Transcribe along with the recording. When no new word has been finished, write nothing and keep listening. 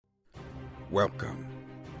Welcome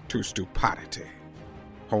to Stupidity,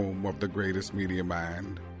 home of the greatest media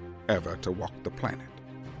mind ever to walk the planet.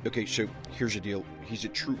 Okay, so here's the deal. He's a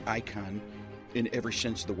true icon in every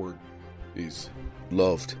sense of the word. He's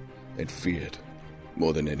loved and feared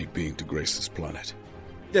more than any being to grace this planet.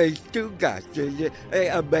 There's two guys.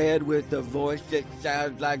 A man with a voice that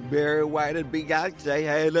sounds like Barry White and Beyonce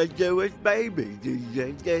had a Jewish baby.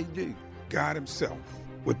 God himself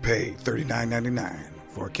would pay $39.99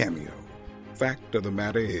 for a cameo. Fact of the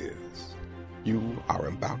matter is, you are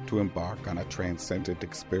about to embark on a transcendent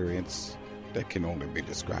experience that can only be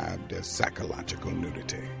described as psychological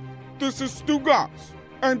nudity. This is Stu Goss,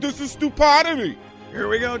 and this is Stupidity. Here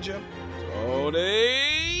we go, Jim.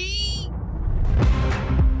 Tony!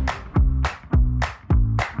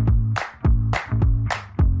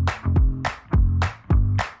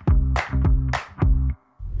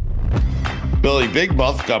 Billy, big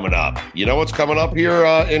month coming up. You know what's coming up here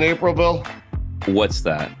in April, Bill? What's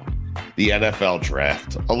that? The NFL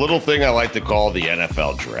draft. A little thing I like to call the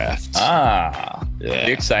NFL draft. Yeah. Are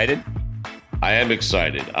you excited? I am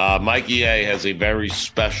excited. Mikey A has a very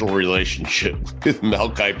special relationship with Mel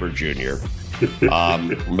Kiper Jr.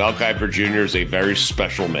 Mel Kiper Jr. is a very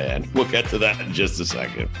special man. We'll get to that in just a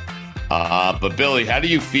second. But Billy, how do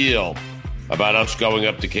you feel about us going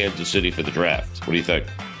up to Kansas City for the draft? What do you think?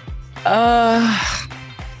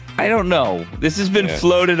 I don't know. This has been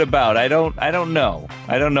floated about. I don't know.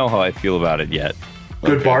 I don't know how I feel about it yet.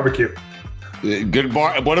 Good barbecue.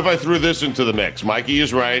 What if I threw this into the mix? Mikey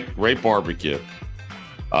is right. Great barbecue.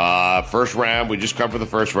 First round. We just covered the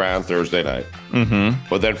first round Thursday night. Mm-hmm.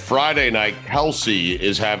 But then Friday night, Kelsey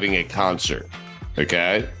is having a concert.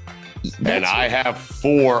 Okay. And I have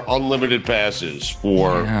 4 unlimited passes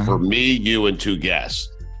for me, you, and 2 guests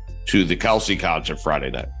to the Kelsey concert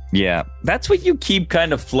Friday night. Yeah, that's what you keep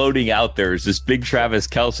kind of floating out there is this big Travis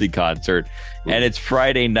Kelce concert, and it's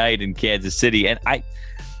Friday night in Kansas City. And I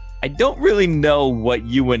don't really know what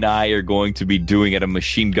you and I are going to be doing at a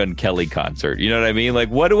Machine Gun Kelly concert. You know what I mean? Like,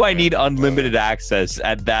 what do I need unlimited access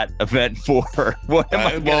at that event for? What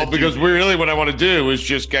am I because what I want to do is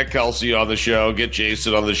just get Kelsey on the show, get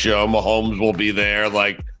Jason on the show. Mahomes will be there.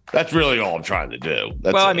 Like, that's really all I'm trying to do.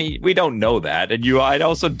 I mean, we don't know that. And I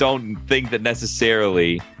also don't think that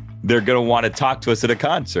necessarily they're going to want to talk to us at a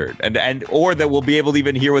concert and or that we'll be able to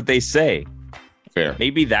even hear what they say. Fair.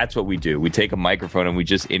 Maybe that's what we do. We take a microphone and we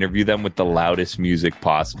just interview them with the loudest music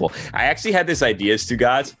possible. I actually had this idea, Stu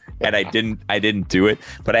Goss, and I didn't do it,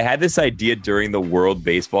 but I had this idea during the World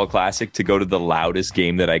Baseball Classic to go to the loudest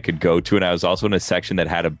game that I could go to. And I was also in a section that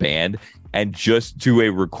had a band and just do a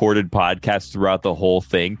recorded podcast throughout the whole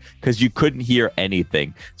thing because you couldn't hear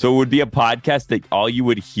anything. So it would be a podcast that all you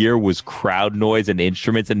would hear was crowd noise and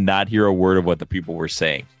instruments and not hear a word of what the people were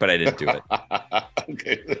saying. But I didn't do it.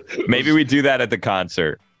 Okay. Maybe we do that at the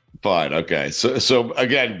concert. Fine. Okay. So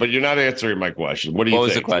again, but you're not answering my question. What do you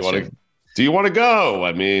think? Was the question? Do you want to go?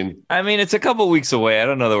 I mean, it's a couple weeks away. I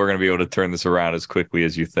don't know that we're going to be able to turn this around as quickly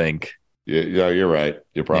as you think. Yeah, you're right.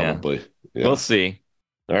 You're probably. Yeah. We'll see.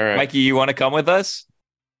 All right. Mikey, you want to come with us?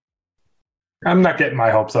 I'm not getting my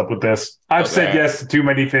hopes up with this. I've said yes to too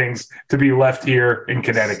many things to be left here in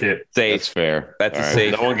Connecticut. Safe. That's fair. That's all a right.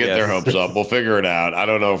 safe. No one get their hopes up. We'll figure it out. I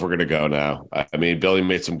don't know if we're going to go now. I mean, Billy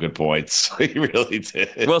made some good points. He really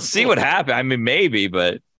did. We'll see what happens. I mean, maybe,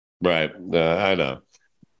 but. Right. I know.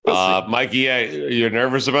 Mikey, you're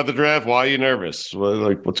nervous about the draft? Why are you nervous?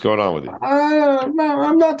 What's going on with you? No,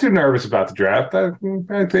 I'm not too nervous about the draft.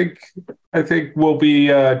 I think we'll be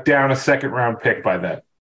down a second round pick by then.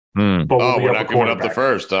 But we're not giving up the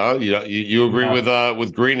first, huh? You agree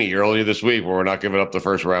with Greeny earlier this week where we're not giving up the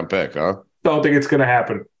first round pick, huh? Don't think it's going to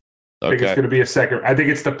happen. I think it's going to be a second. I think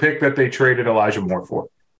it's the pick that they traded Elijah Moore for.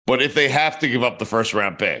 But if they have to give up the first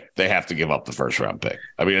round pick, they have to give up the first round pick.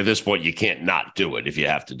 I mean, at this point, you can't not do it if you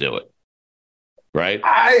have to do it. Right?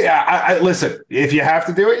 I listen, if you have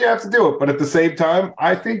to do it, you have to do it. But at the same time,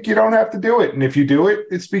 I think you don't have to do it. And if you do it,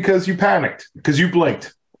 it's because you panicked, because you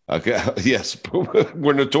blinked. Okay. Yes.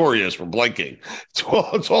 We're notorious for blinking. It's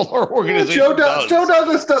all our organization does. Joe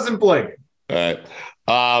Douglas doesn't blink. All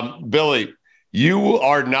right. Billy, you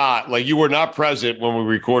were not present when we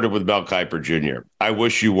recorded with Mel Kiper Jr. I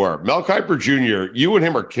wish you were. Mel Kiper Jr., you and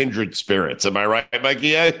him are kindred spirits. Am I right,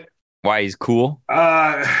 Mikey A? Why, he's cool?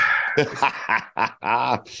 Mel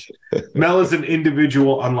is an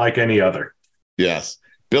individual unlike any other. Yes.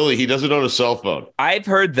 Billy, he doesn't own a cell phone. I've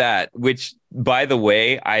heard that, which, by the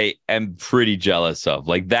way, I am pretty jealous of.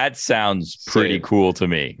 Like, that sounds pretty cool to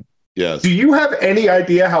me. Yes. Do you have any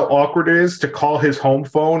idea how awkward it is to call his home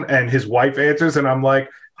phone and his wife answers and I'm like,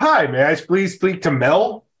 "Hi, may I please speak to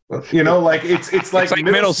Mel?" You know, like it's like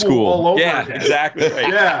middle school all over again. Exactly. Right.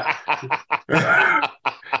 Yeah.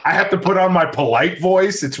 I have to put on my polite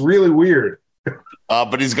voice. It's really weird.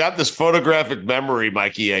 But he's got this photographic memory,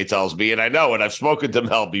 Mikey A tells me, and I know it. I've spoken to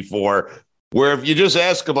Mel before, where if you just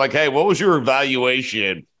ask him, like, hey, what was your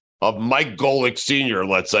evaluation of Mike Golic Sr.,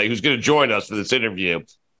 let's say, who's going to join us for this interview,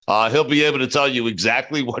 he'll be able to tell you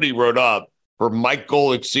exactly what he wrote up for Mike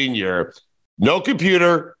Golic Sr. No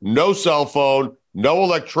computer, no cell phone, no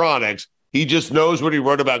electronics. He just knows what he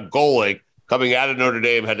wrote about Golic coming out of Notre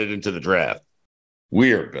Dame headed into the draft.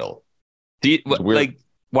 Weird, Bill. Weird. Like,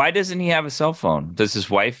 why doesn't he have a cell phone? Does his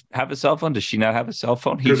wife have a cell phone? Does she not have a cell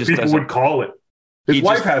phone? He just people would call it. His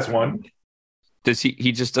wife has one. Does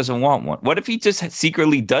he just doesn't want one? What if he just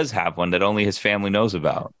secretly does have one that only his family knows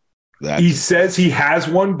about? He says he has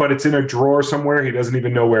one, but it's in a drawer somewhere. He doesn't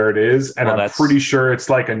even know where it is. And I'm pretty sure it's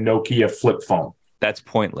like a Nokia flip phone. That's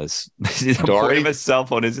pointless. The point of a cell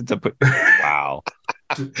phone isn't to put. Wow.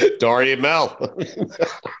 Dory and Mel.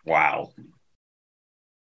 Wow.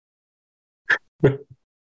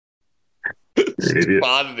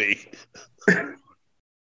 Spotty.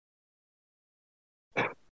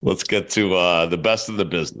 Let's get to the best of the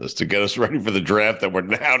business to get us ready for the draft that we're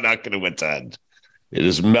now not going to attend. It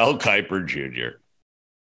is Mel Kiper Jr.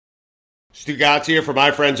 Stu Gatz here for my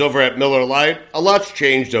friends over at Miller Lite. A lot's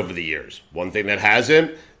changed over the years. One thing that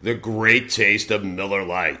hasn't, the great taste of Miller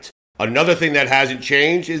Lite. Another thing that hasn't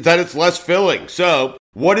changed is that it's less filling. So,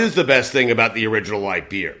 what is the best thing about the original light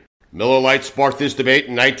beer? Miller Lite sparked this debate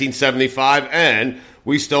in 1975, and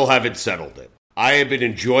we still haven't settled it. I have been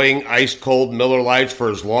enjoying ice-cold Miller Lites for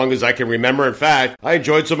as long as I can remember. In fact, I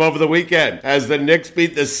enjoyed some over the weekend. As the Knicks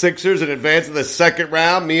beat the Sixers in advance of the second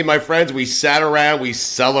round, me and my friends, we sat around, we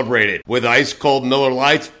celebrated with ice-cold Miller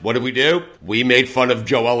Lites. What did we do? We made fun of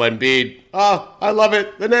Joel Embiid. Oh, I love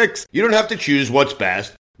it, the Knicks. You don't have to choose what's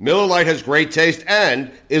best. Miller Lite has great taste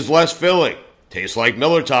and is less filling. Tastes like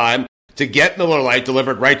Miller time. To get Miller Lite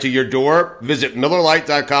delivered right to your door, visit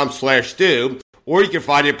MillerLite.com/stew. Or you can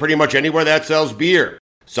find it pretty much anywhere that sells beer.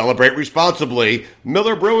 Celebrate responsibly.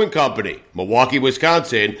 Miller Brewing Company, Milwaukee,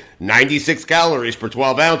 Wisconsin, 96 calories per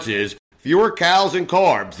 12 ounces, fewer calories and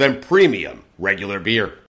carbs than premium regular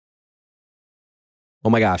beer. Oh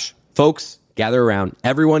my gosh. Folks, gather around.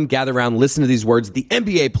 Everyone gather around. Listen to these words. The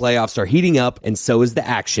NBA playoffs are heating up, and so is the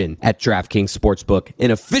action at DraftKings Sportsbook,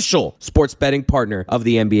 an official sports betting partner of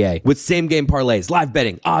the NBA. With same-game parlays, live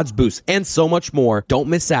betting, odds boosts, and so much more, don't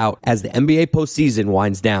miss out as the NBA postseason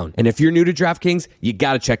winds down. And if you're new to DraftKings, you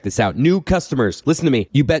got to check this out. New customers, listen to me.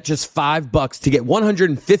 You bet just $5 to get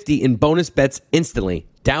 $150 in bonus bets instantly.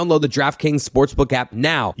 Download the DraftKings Sportsbook app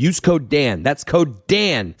now. Use code DAN. That's code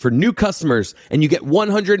DAN for new customers, and you get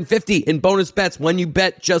 $150 in bonus bets when you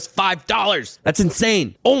bet just $5. That's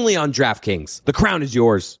insane. Only on DraftKings. The crown is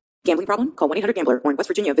yours. Gambling problem? Call 1-800-GAMBLER, or in West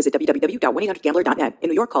Virginia, visit www.1800gambler.net. In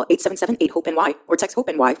New York, call 877-8-HOPE-NY or text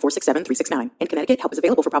HOPE-NY 467-369. In Connecticut, help is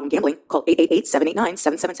available for problem gambling. Call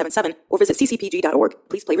 888-789-7777 or visit ccpg.org.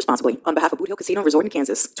 Please play responsibly. On behalf of Boot Hill Casino Resort in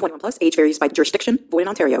Kansas, 21 plus, age varies by jurisdiction, void in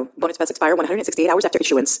Ontario. Bonus bets expire 168 hours after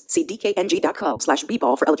issuance. See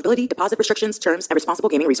dkng.co/bball for eligibility, deposit restrictions, terms, and responsible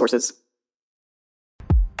gaming resources.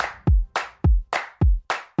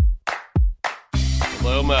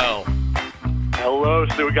 Hello, Mel. Hello,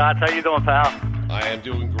 Stu Gatz. How you doing, pal? I am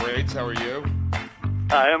doing great. How are you?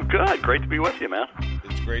 I am good. Great to be with you, man.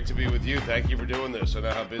 It's great to be with you. Thank you for doing this. I know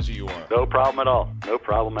how busy you are. No problem at all. No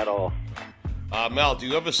problem at all. Mel, do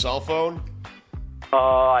you have a cell phone?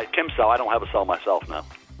 Kim cell. I don't have a cell myself now.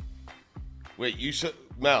 Wait, you said,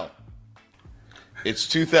 Mel, it's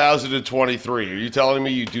 2023. Are you telling me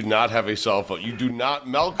you do not have a cell phone? You do not.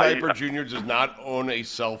 Mel Kiper Jr. does not own a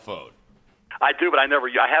cell phone. I do, but I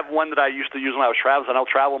have one that I used to use when I was traveling. I don't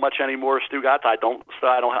travel much anymore, Stu Gatz. I don't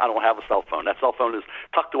have a cell phone. That cell phone is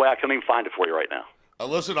tucked away. I couldn't even find it for you right now.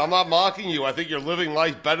 Listen, I'm not mocking you. I think you're living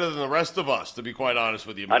life better than the rest of us, to be quite honest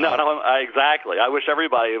with you, Mel. I know, exactly. I wish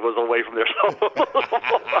everybody was away from their cell phone.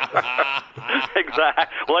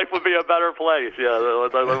 Exactly. Life would be a better place. Yeah,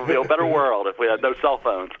 it would be a better world if we had no cell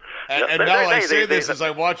phones. And Mel, I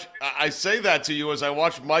say that to you as I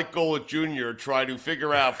watch Mike Golic Jr. try to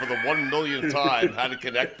figure out for the 1 millionth time how to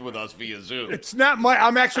connect with us via Zoom. It's not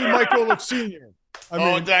I'm actually Mike Golic Sr.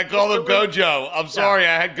 Did I call him Gojo? I'm sorry,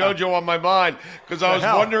 I had Gojo on my mind because I was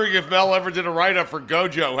wondering if Mel ever did a write-up for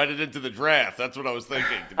Gojo headed into the draft. That's what I was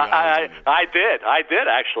thinking, to be honest with you. I did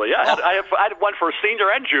actually. Yeah, I had one for senior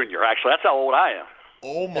and junior, actually. That's how old I am.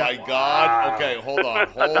 Oh my God! Okay, hold on.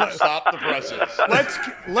 Stop the presses.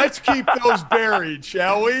 Let's keep those buried,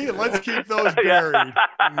 shall we? Let's keep those buried.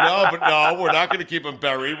 No, we're not going to keep them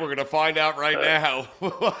buried. We're going to find out right now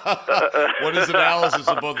what his analysis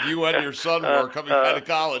of both you and your son were coming out of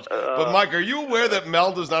college. But Mike, are you aware that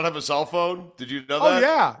Mel does not have a cell phone? Did you know that? Oh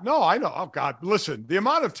yeah, no, I know. Oh God, listen, the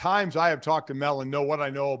amount of times I have talked to Mel and know what I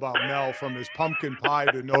know about Mel, from his pumpkin pie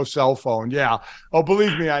to no cell phone. Yeah. Oh,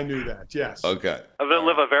 believe me, I knew that. Yes. Okay. I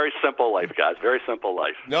live a very simple life, guys. Very simple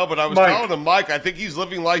life. No, but I was telling him, Mike, I think he's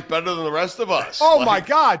living life better than the rest of us. Oh, my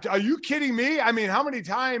God. Are you kidding me? I mean, how many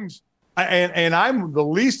times, and I'm the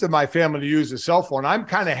least of my family to use a cell phone. I'm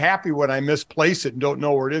kind of happy when I misplace it and don't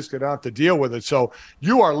know where it is because I don't have to deal with it. So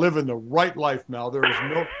you are living the right life, Mel. There is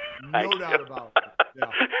no doubt about it.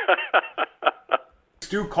 Yeah.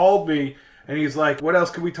 Stu called me and he's like, what else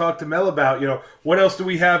can we talk to Mel about? What else do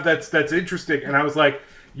we have that's interesting? And I was like,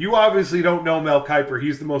 you obviously don't know Mel Kiper.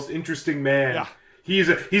 He's the most interesting man. Yeah.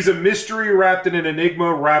 He's a mystery wrapped in an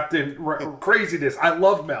enigma, wrapped in craziness. I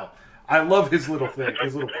love Mel. I love his little thing,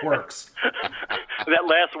 his little quirks. That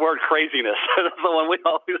last word, craziness, is the one we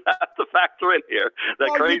always have to factor in here.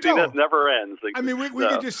 That craziness never ends. I mean, we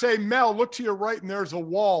could just say, Mel, look to your right and there's a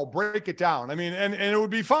wall. Break it down. I mean, and it would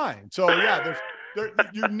be fine. So, yeah,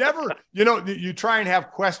 you never, you try and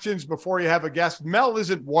have questions before you have a guest. Mel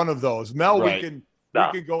isn't one of those. Mel, right. we can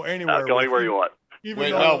go anywhere. Go anywhere you want. Wait,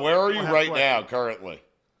 Mel, where are you right now, currently?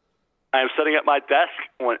 I'm sitting at my desk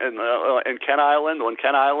in Kent Island,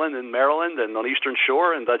 in Maryland, and on Eastern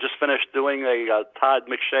Shore, and I just finished doing a Todd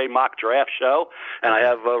McShay mock draft show, and I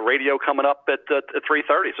have radio coming up at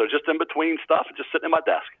 3:30. So just in between stuff, just sitting at my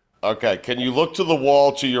desk. Okay, can you look to the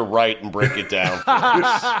wall to your right and break it down?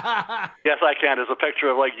 Yes, I can. There's a picture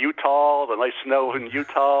of Utah, the nice snow in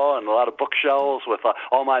Utah, and a lot of bookshelves with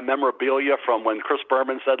all my memorabilia from when Chris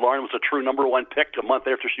Berman said Lauren was a true #1 pick a month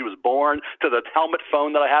after she was born, to the helmet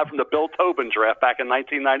phone that I have from the Bill Tobin draft back in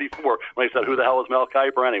 1994 when he said, "Who the hell is Mel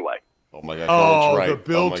Kiper anyway?" Oh my God! Oh, right. The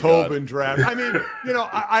Bill Tobin draft. I mean,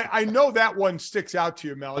 I know that one sticks out to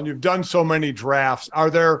you, Mel, and you've done so many drafts.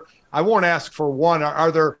 Are there? I won't ask for one.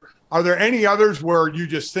 Are there any others where you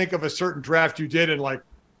just think of a certain draft you did and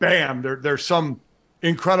bam, there's some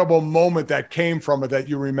incredible moment that came from it that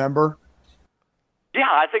you remember? Yeah,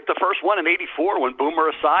 I think the first one in '84 when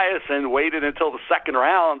Boomer Esiason waited until the second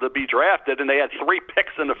round to be drafted, and they had 3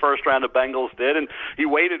 picks in the first round. The Bengals did, and he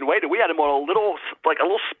waited and waited. We had him on a little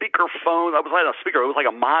speaker phone. It was like a speaker. It was like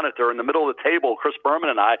a monitor in the middle of the table. Chris Berman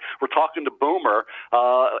and I were talking to Boomer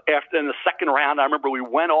after in the second round. I remember we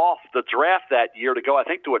went off the draft that year to go, I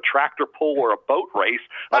think, to a tractor pull or a boat race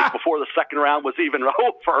before the second round was even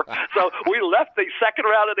over. So we left the second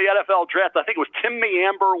round of the NFL draft. I think it was Tim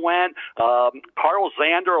Meamber went, Carl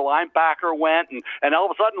Zander, a linebacker, went, and all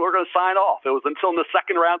of a sudden we're going to sign off. It was until in the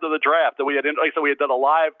second round of the draft that we had done a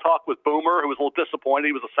live talk with Boomer, who was a little disappointed.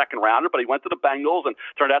 He was a second rounder, but he went to the Bengals and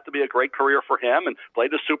turned out to be a great career for him and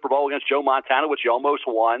played the Super Bowl against Joe Montana, which he almost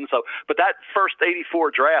won. So, but that first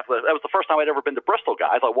 '84 draft, that was the first time I'd ever been to Bristol,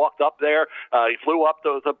 guys. I walked up there. He flew up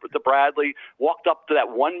to Bradley, walked up to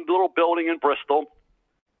that one little building in Bristol,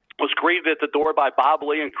 was greeted at the door by Bob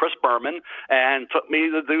Lee and Chris Berman, and took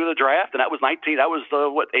me to do the draft. And that was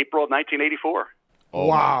April of 1984. Oh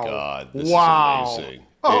wow. My God! This is amazing.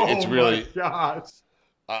 It's really. My gosh.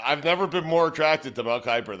 I've never been more attracted to Mel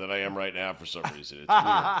Kiper than I am right now for some reason. It's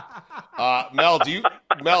weird.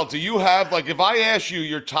 Mel, do you have, if I ask you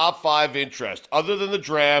your top 5 interests, other than the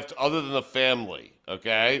draft, other than the family,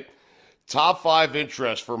 okay? Top 5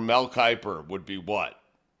 interests for Mel Kiper would be what?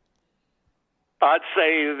 I'd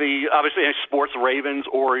say obviously in sports, Ravens,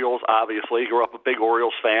 Orioles, obviously. Grew up a big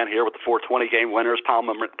Orioles fan here with the 420 game winners,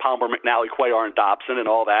 Palmer, McNally, Cuellar, and Dobson and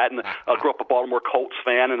all that. And I grew up a Baltimore Colts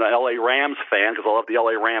fan and an LA Rams fan because I loved the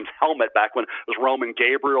LA Rams helmet back when it was Roman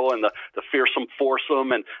Gabriel and the fearsome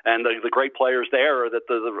foursome and the great players there that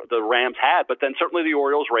the Rams had. But then certainly the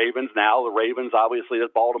Orioles, Ravens now. The Ravens, obviously,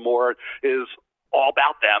 that Baltimore is all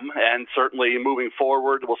about them, and certainly moving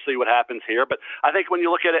forward, we'll see what happens here. But I think when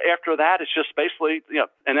you look at it after that, it's just basically,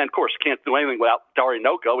 and then, of course, can't do anything without Dari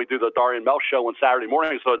Noko. We do the Dari and Mel show on Saturday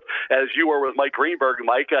morning, so as you were with Mike Greenberg,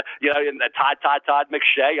 Mike, and Todd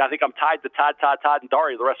McShay, I think I'm tied to Todd, and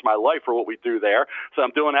Dari the rest of my life for what we do there. So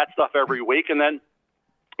I'm doing that stuff every week, and then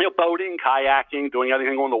boating, kayaking, doing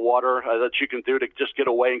anything on the water that you can do to just get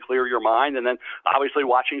away and clear your mind, and then obviously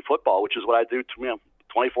watching football, which is what I do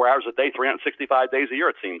 24 hours a day, 365 days a year,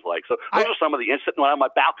 it seems like. So those are some of the incidents when I'm on my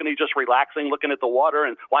balcony just relaxing, looking at the water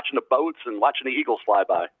and watching the boats and watching the eagles fly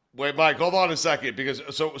by. Wait, Mike, hold on a second, because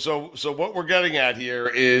so what we're getting at here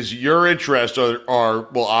is your interests are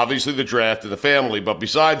well, obviously the draft and the family, but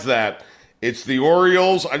besides that, It's the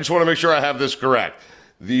Orioles. I just want to make sure I have this correct.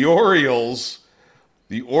 The Orioles,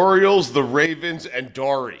 the Ravens, and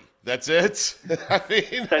Dory. That's it. I mean,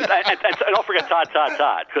 and don't forget Todd.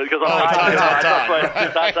 Because Todd.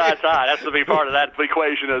 That's to be part of that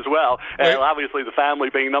equation as well. And obviously the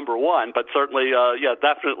family being number one, but certainly,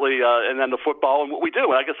 definitely, and then the football and what we do.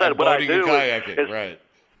 Like I said, what I do is right.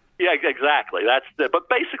 Yeah, exactly. But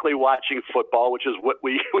basically watching football, which is what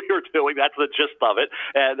we were doing. That's the gist of it,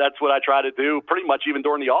 and that's what I try to do pretty much even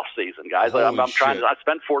during the off season, guys. I'm trying to. I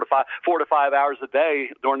spend 4 to 5 hours a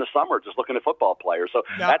day during the summer just looking at football players. So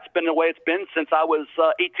that's been the way it's been since I was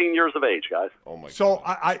 18 years of age, guys. Oh my! So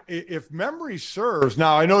if memory serves,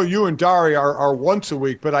 now I know you and Dari are once a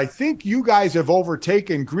week, but I think you guys have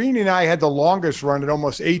overtaken. Green and I had the longest run at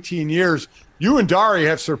almost 18 years. You and Dari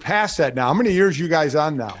have surpassed that now. How many years are you guys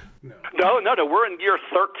on now? No. We're in year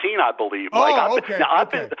 13, I believe. Okay.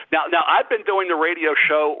 I've been doing the radio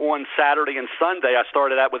show on Saturday and Sunday. I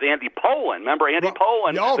started that with Andy Pollin. Remember Andy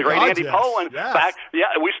Pollin, the great Andy Pollin? Yes.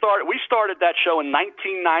 We started that show in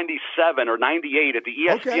 1997 or 98 at the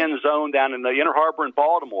ESPN Zone down in the Inner Harbor in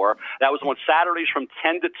Baltimore. That was on Saturdays from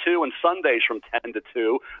 10 to 2 and Sundays from 10 to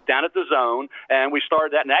 2 down at the Zone. And we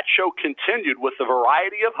started that, and that show continued with a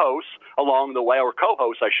variety of hosts along the way, or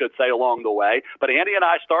co-hosts, I should say, along the way. But Andy and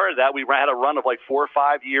I started that. We had a run of like 4 or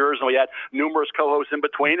 5 years, and we had numerous co-hosts in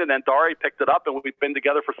between, and then Dari picked it up, and we've been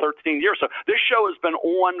together for 13 years. So this show has been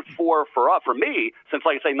on for me since,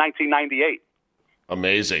 like I say, 1998.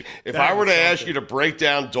 Amazing. If I were to ask you to break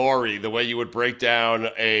down Dory the way you would break down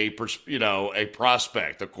a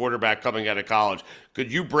prospect, a quarterback coming out of college,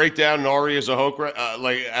 could you break down Dory as a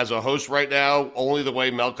host right now, only the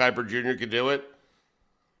way Mel Kiper Jr. could do it?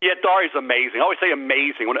 Yeah, Dari's amazing. I always say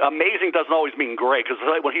amazing. Amazing doesn't always mean great, because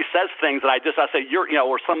when he says things that I say,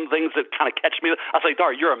 or some things that kind of catch me, I say,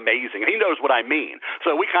 Dari, you're amazing. And he knows what I mean.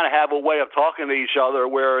 So we kind of have a way of talking to each other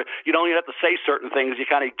where you don't even have to say certain things. You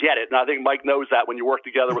kind of get it. And I think Mike knows that when you work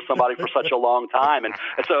together with somebody for such a long time. And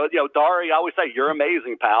so, Dari, I always say, you're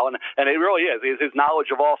amazing, pal. And it really is. His knowledge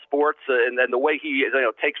of all sports and the way he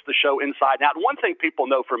takes the show inside and out. And one thing people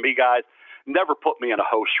know from me, guys, never put me in a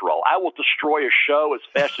host role. I will destroy a show as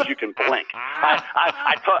fast as you can blink. I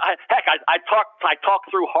talk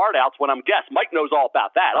through hard outs when I'm guest. Mike knows all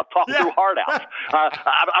about that. I'm talking through hard outs.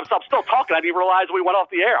 I'm still talking. I didn't even realize we went off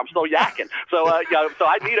the air. I'm still yakking. So so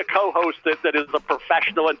I need a co-host that is a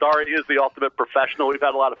professional, and Dari is the ultimate professional. We've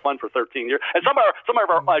had a lot of fun for 13 years. And some of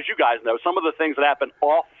our, as you guys know, some of the things that happen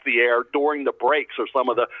off the air during the breaks are some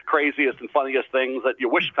of the craziest and funniest things that you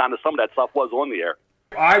wish kind of some of that stuff was on the air.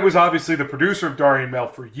 I was obviously the producer of Dari and Mel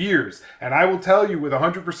for years, and I will tell you with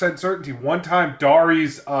 100% certainty, one time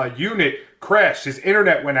Dari's unit crashed, his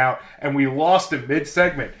internet went out, and we lost him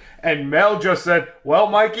mid-segment. And Mel just said, well,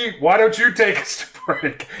 Mikey, why don't you take us to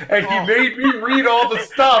break? And he made me read all the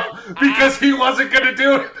stuff because he wasn't going to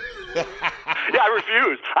do it. Yeah, I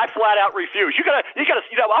refuse. I flat out refuse. You gotta.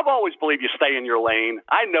 I've always believed you stay in your lane.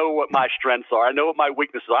 I know what my strengths are. I know what my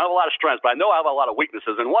weaknesses are. I have a lot of strengths, but I know I have a lot of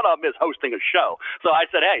weaknesses, and one of them is hosting a show. So I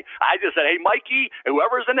said, hey, Mikey,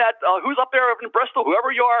 whoever's in that, who's up there in Bristol, whoever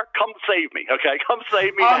you are, come save me. Okay, come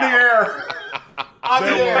save me on now. The air. On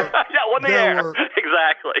the air. Yeah, on the air.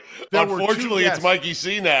 Exactly. Unfortunately, it's Mikey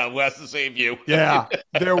C now who has to save you. Yeah,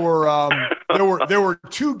 there were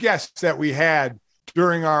two guests that we had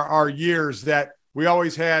during our years that we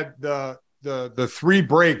always had the 3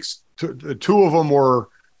 breaks. Two of them were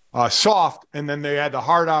soft, and then they had the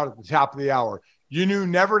hard out at the top of the hour. You knew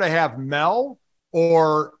never to have Mel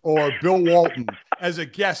or Bill Walton as a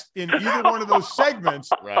guest in either one of those segments,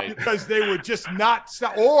 right? Because they would just not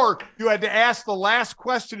 – or you had to ask the last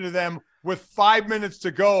question to them with 5 minutes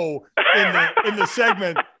to go in the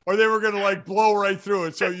segment, or they were going to blow right through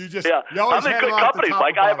it. So you always I'm in good company,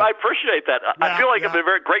 Mike. I appreciate that. I feel like I'm in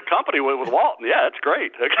very great company with Walton. Yeah, that's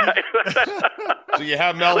great. Okay. So you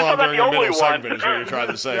have Mel on during the middle segment is what you're trying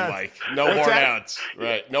to say, Mike. No hard outs.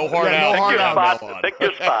 Right. No hard outs. Pick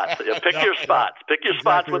your spots. Pick your spots. Pick your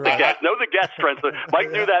spots with the guests. Know the guest strengths.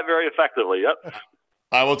 Mike knew that very effectively. Yep.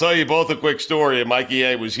 I will tell you both a quick story, and Mikey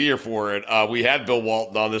A. was here for it. We had Bill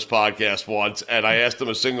Walton on this podcast once, and I asked him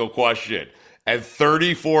a single question. And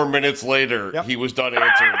 34 minutes later, he was done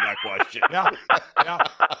answering that question. Yeah.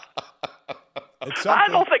 I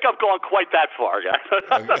don't think I've gone quite that far, guys.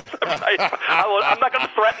 I'm not going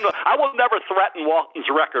to threaten. I will never threaten Walton's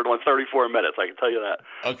record on 34 minutes. I can tell you that.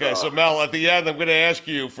 Okay, so Mel, at the end, I'm going to ask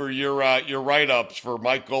you for your write-ups for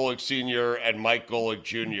Mike Golic Sr. and Mike Golic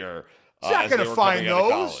Jr. He's not going to find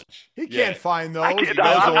those. He can't find those. I can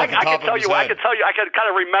tell you. I can kind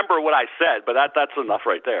of remember what I said, but that's enough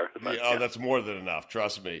right there. Yeah, that's more than enough.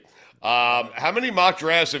 Trust me. How many mock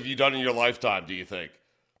drafts have you done in your lifetime, do you think?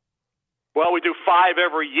 Well, we do 5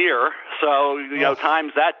 every year, so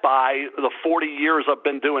times that by the 40 years I've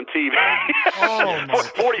been doing TV.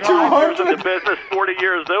 45 years in the business, 40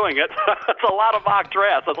 years doing it. That's a lot of mock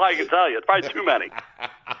drafts. That's all I can tell you. It's probably too many.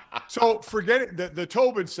 So forget it. The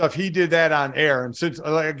Tobin stuff, he did that on air. And since,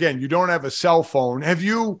 again, you don't have a cell phone, have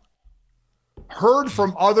you heard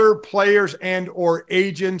from other players and or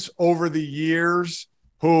agents over the years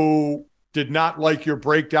who did not like your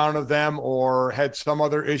breakdown of them or had some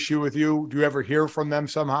other issue with you? Do you ever hear from them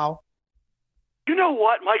somehow? You know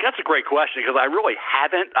what, Mike? That's a great question because I really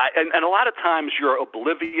haven't. And a lot of times you're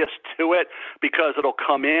oblivious to it because it'll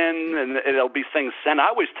come in and it'll be things sent. I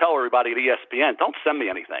always tell everybody at ESPN, don't send me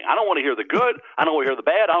anything. I don't want to hear the good. I don't want to hear the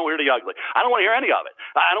bad. I don't want to hear the ugly. I don't want to hear any of it.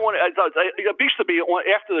 I don't want to. It used to be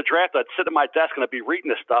after the draft, I'd sit at my desk and I'd be reading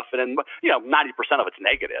this stuff, and then 90% of it's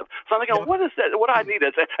negative. So I'm thinking, what is that? What do I need?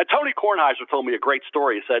 And Tony Kornheiser told me a great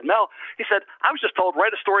story. He said, Mel, I was just told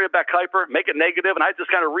write a story about Kiper, make it negative, and I just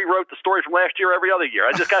kind of rewrote the story from last year every other year.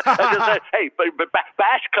 I just said, hey,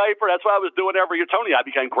 bash Kiper. That's what I was doing every year. Tony and I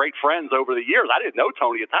became great friends over the years. I didn't know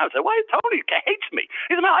Tony at the time. I said, why Tony hates me?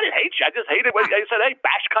 He said, no, I didn't hate you. I just hated when he said, hey,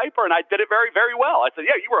 bash Kiper, and I did it very, very well. I said,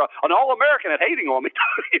 yeah, you were an All-American at hating on me.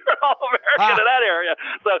 You're an All-American in that area.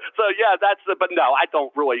 So yeah, but no, I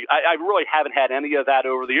don't really. I really haven't had any of that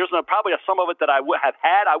over the years, and probably some of it that I would have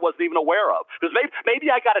had I wasn't even aware of. Because maybe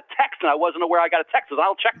I got a text and I wasn't aware I got a text because I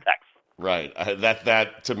don't check texts. Right.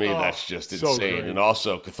 That to me, that's just insane and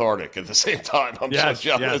also cathartic at the same time. I'm so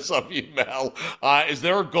jealous of you, Mel. Is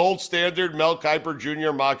there a gold standard Mel Kiper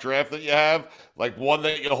Jr. mock draft that you have? Like one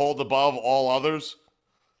that you hold above all others?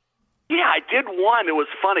 Yeah, I did one. It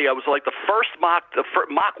was funny. I was like the first mock 1.0,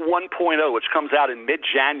 which comes out in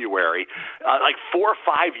mid-January, like 4 or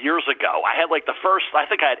 5 years ago. I had like the first, I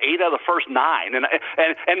think I had 8 out of the first 9. And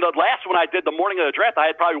the last one I did the morning of the draft,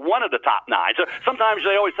 I had probably 1 of the top 9. So sometimes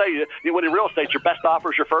they always say, when in real estate, your best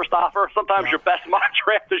offer is your first offer. Sometimes your best mock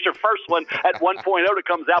draft is your first one at 1.0 that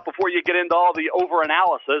comes out before you get into all the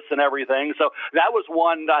over-analysis and everything. So that was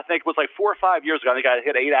one, I think, was like 4 or 5 years ago. I think I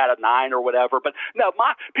hit 8 out of 9 or whatever. But no,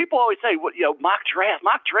 people always say, mock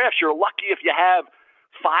drafts, you're lucky if you have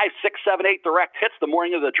 5, 6, 7, 8 direct hits the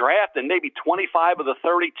morning of the draft and maybe 25 of the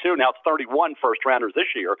 32. Now it's 31 first rounders this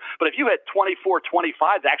year. But if you had 24,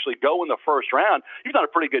 25 to actually go in the first round, you've done a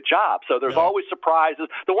pretty good job. So there's always surprises.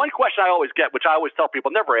 The one question I always get, which I always tell people,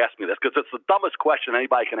 never ask me this because it's the dumbest question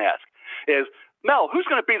anybody can ask, is, Mel, who's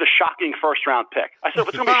going to be the shocking first-round pick? I said, if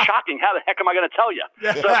it's going to be shocking, how the heck am I going to tell you?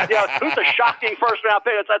 So, who's the shocking first-round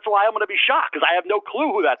pick? That's why I'm going to be shocked, because I have no clue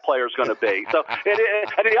who that player is going to be. So,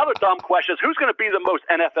 and the other dumb question is, who's going to be the most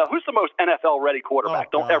NFL-ready quarterback?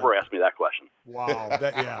 Don't ever ask me that question. Wow.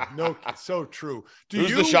 So true.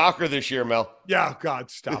 Who's the shocker this year, Mel? Yeah, God,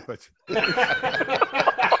 stop it.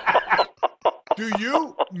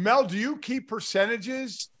 Mel, do you keep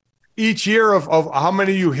percentages each year of how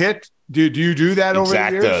many you hit? Do you do that over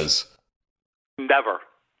the years? Does. Never.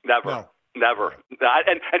 No. Never.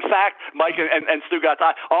 And in fact, Mike and Stu got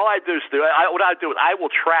all I do, Stu, what I do is I will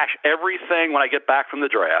trash everything when I get back from the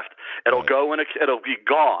draft. It'll go and it'll be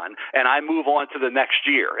gone, and I move on to the next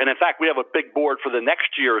year. And in fact, we have a big board for the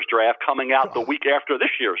next year's draft coming out the week after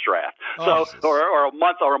this year's draft. So, or a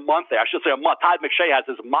month there. I should say a month. Todd McShay has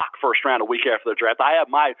his mock first round a week after the draft. I have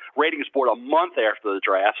my ratings board a month after the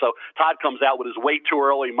draft. So Todd comes out with his way too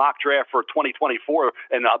early mock draft for 2024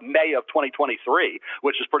 in May of 2023,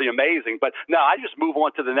 which is pretty amazing. But no, I just move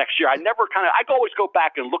on to the next year. I always go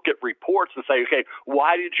back and look at reports and say, okay,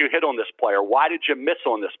 why did you hit on this player? Why did you miss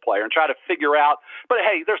on this player? And try to figure out. But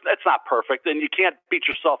hey, it's not perfect, and you can't beat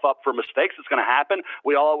yourself up for mistakes. It's going to happen.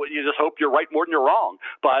 You just hope you're right more than you're wrong.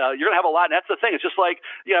 But you're going to have a lot. And that's the thing. It's just like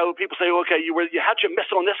people say, okay, how'd you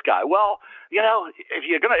miss on this guy? Well,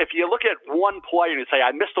 if you look at one player and you say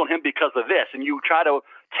I missed on him because of this, and you try to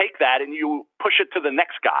take that and you push it to the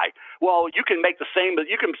next guy, well, you can have the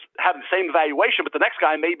same evaluation, but the next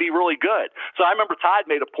guy may be really good. So I remember Todd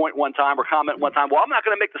made a point one time or comment one time, well, I'm not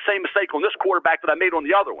going to make the same mistake on this quarterback that I made on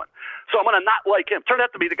the other one. So I'm going to not like him. Turned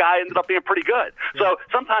out to be the guy ended up being pretty good. So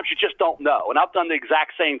sometimes you just don't know. And I've done the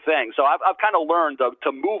exact same thing. So I've kind of learned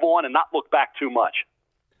to move on and not look back too much.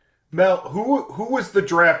 Mel, who was the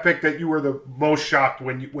draft pick that you were the most shocked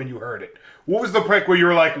when you heard it? What was the pick where you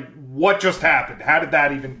were like, what just happened? How did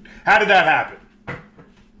that happen?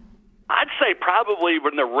 I'd say probably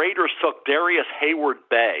when the Raiders took Darius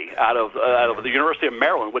Hayward-Bay out of the University of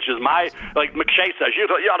Maryland, which is like McShay says, you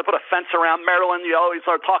ought to put a fence around Maryland. You always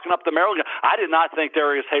start talking up the Maryland. I did not think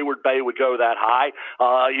Darius Hayward-Bay would go that high.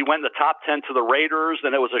 He went in the top 10 to the Raiders,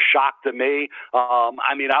 and it was a shock to me.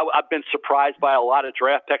 I've been surprised by a lot of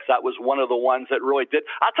draft picks. That was one of the ones that really did.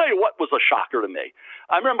 I'll tell you what was a shocker to me.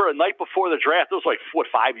 I remember a night before the draft, it was like,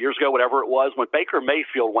 5 years ago, whatever it was, when Baker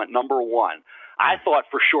Mayfield went number 1. I thought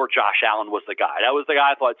for sure Josh Allen was the guy. That was the guy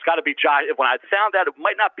I thought, it's got to be Josh. When I found out it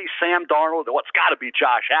might not be Sam Darnold, it's got to be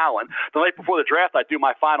Josh Allen. The night before the draft, I do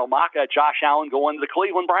my final mock at Josh Allen going to the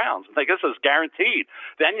Cleveland Browns. I think this is guaranteed.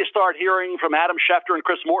 Then you start hearing from Adam Schefter and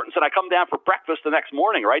Chris Mortensen. I come down for breakfast the next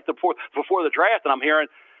morning, right, before the draft, and I'm hearing,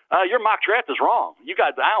 your mock draft is wrong. You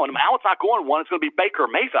got Allen. Allen's not going 1. It's going to be Baker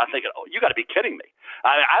Mayfield. I'm thinking, you got to be kidding me.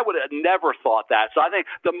 I would have never thought that. So I think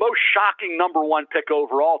the most shocking number 1 pick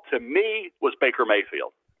overall to me was Baker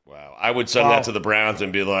Mayfield. Wow. I would send that to the Browns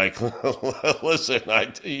and be like, listen,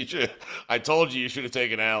 I told you should have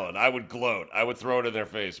taken Allen. I would gloat. I would throw it in their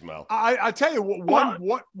face, Mel. I tell you,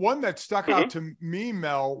 one that stuck out to me,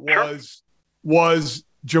 Mel, was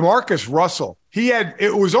Jamarcus Russell.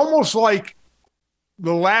 It was almost like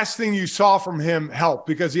the last thing you saw from him helped,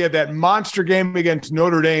 because he had that monster game against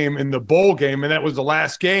Notre Dame in the bowl game, and that was the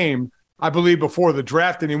last game, I believe, before the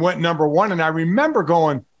draft, and he went number 1. And I remember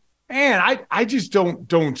going, man, I just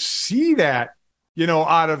don't see that,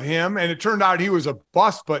 out of him. And it turned out he was a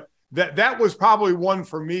bust, but that was probably one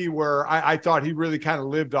for me where I thought he really kind of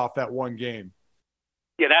lived off that one game.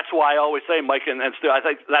 Yeah, that's why I always say, Mike, and Stu, I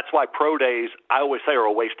think that's why pro days, I always say, are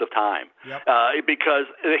a waste of time. Yep. Because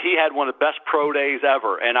he had one of the best pro days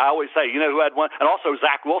ever. And I always say, who had one? And also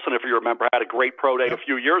Zach Wilson, if you remember, had a great pro day a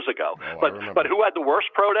few years ago. But who had the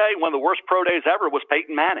worst pro day? One of the worst pro days ever was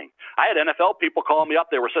Peyton Manning. I had NFL people calling me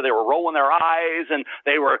up. They were rolling their eyes, and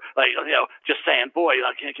they were like, just saying, boy,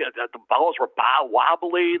 the balls were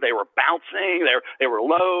wobbly. They were bouncing. They were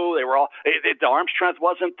low. They were all the arm strength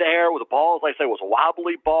wasn't there. With the balls, like I say, was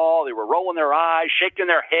wobbly ball. They were rolling their eyes, shaking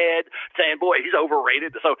their head, saying, boy, he's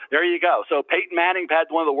overrated. So there you go. So Peyton Manning had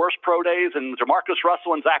one of the worst pro days, and Jamarcus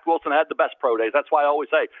Russell and Zach Wilson had the best pro days. That's why I always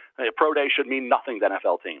say a pro day should mean nothing to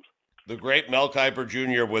NFL teams. The great Mel Kiper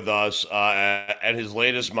Jr. with us, and his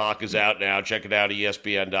latest mock is out now. Check it out,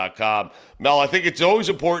 ESPN.com. Mel, I think it's always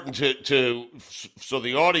important to so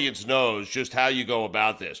the audience knows just how you go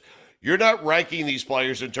about this. You're not ranking these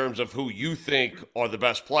players in terms of who you think are the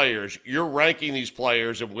best players. You're ranking these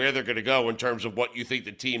players and where they're going to go in terms of what you think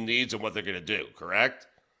the team needs and what they're going to do, correct?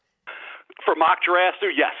 For mock drafts,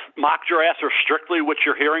 yes. Mock drafts are strictly what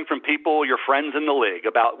you're hearing from people, your friends in the league,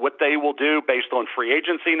 about what they will do based on free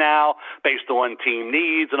agency now, based on team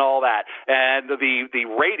needs and all that. And the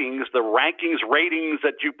ratings, the rankings ratings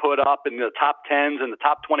that you put up in the top 10s and the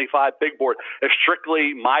top 25 big board is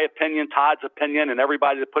strictly my opinion, Todd's opinion, and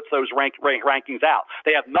everybody that puts those rankings out.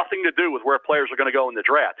 They have nothing to do with where players are going to go in the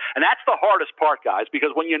draft. And that's the hardest part, guys,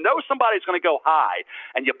 because when you know somebody's going to go high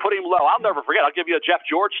and you put him low, I'll never forget. I'll give you a Jeff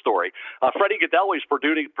George story. Freddie Godelli's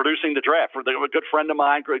producing the draft. A good friend of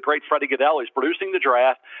mine, great Freddie Godelli's producing the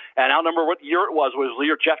draft, and I don't remember what year it was the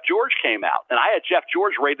year Jeff George came out. And I had Jeff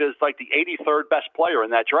George rated as like the 83rd best player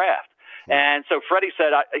in that draft. And so Freddie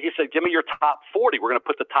said, give me your top 40. We're going to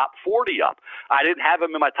put the top 40 up. I didn't have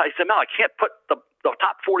him in my he said, no, I can't put the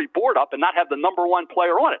top 40 board up and not have the number 1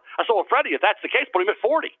 player on it. I said, well, Freddie, if that's the case, put him at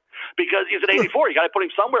 40 because he's at 84. You got to put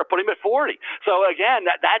him somewhere, put him at 40. So again,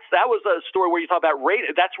 that was a story where you talk about rate.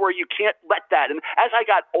 That's where you can't let that. And as I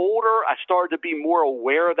got older, I started to be more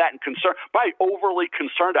aware of that and concerned, probably overly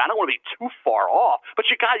concerned. I don't want to be too far off, but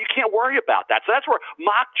you can't worry about that. So that's where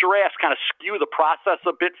mock drafts kind of skew the process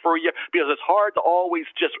a bit for you because it's hard to always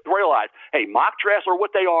just realize, hey, mock drafts are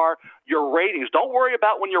what they are. Your ratings. Don't worry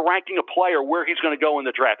about when you're ranking a player where he's going to go in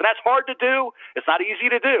the draft. And that's hard to do. It's not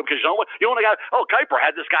easy to do because you only got, Kiper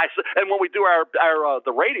had this guy. And when we do our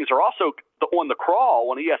the ratings are also on the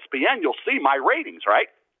crawl on ESPN, you'll see my ratings,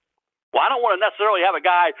 right? Well, I don't want to necessarily have a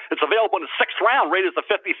guy that's available in the 6th round rated as the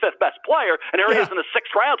 55th best player, and here he is in the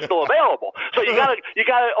 6th round still available. So you gotta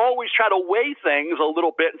always try to weigh things a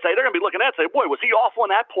little bit and say they're gonna be looking at it and say, boy, was he off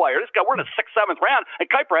on that player? This guy, we're in the 6th, 7th round,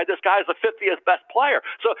 and Kiper had this guy as the 50th best player.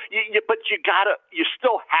 So you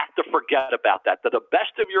still have to forget about that. To the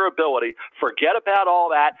best of your ability, forget about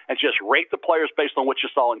all that and just rate the players based on what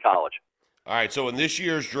you saw in college. All right. So in this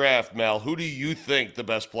year's draft, Mel, who do you think the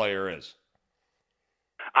best player is?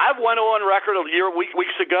 I went on record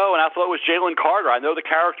weeks ago, and I thought it was Jalen Carter. I know the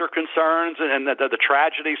character concerns and the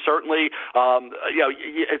tragedy, certainly.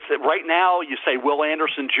 It's right now you say Will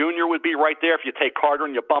Anderson Jr. would be right there if you take Carter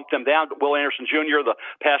and you bump them down. But Will Anderson Jr., the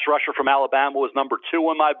pass rusher from Alabama, was number 2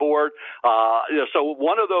 on my board. So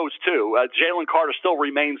one of those two. Jalen Carter still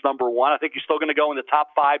remains number 1. I think he's still going to go in the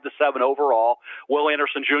top 5 to 7 overall. Will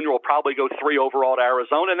Anderson Jr. will probably go 3 overall to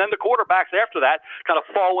Arizona. And then the quarterbacks after that kind of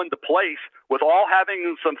fall into place with all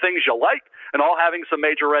having some things you like and all having some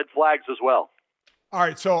major red flags as well. All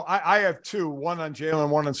right, so I have 2, one on Jalen,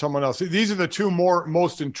 one on someone else. These are the 2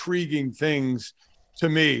 most intriguing things to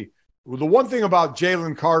me. The one thing about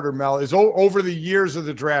Jalen Carter, Mel, is over the years of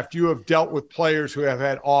the draft, you have dealt with players who have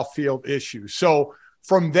had off-field issues. So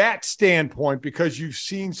from that standpoint, because you've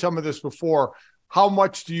seen some of this before, how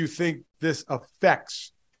much do you think this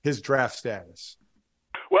affects his draft status?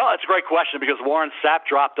 Well, it's a great question because Warren Sapp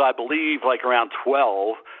dropped, I believe, like around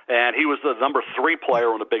 12, and he was the number 3 player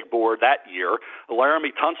on the big board that year.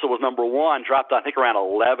 Laramie Tunsil was number 1, dropped, I think, around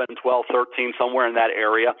 11, 12, 13, somewhere in that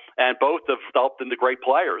area, and both have developed into great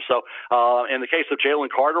players. So in the case of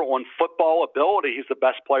Jalen Carter, on football ability, he's the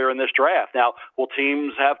best player in this draft. Now, will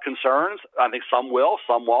teams have concerns? I think some will,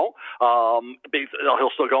 some won't.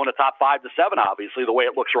 He'll still go in the top 5 to 7, obviously, the way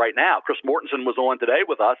it looks right now. Chris Mortensen was on today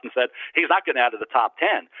with us and said he's not getting out of the top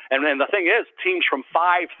 10. And then the thing is, teams from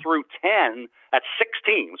 5 through 10, that's 6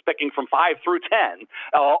 teams picking from 5 through 10,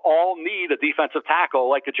 all need a defensive tackle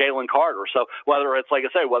like a Jalen Carter. So whether it's, like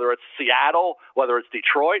I say, whether it's Seattle, whether it's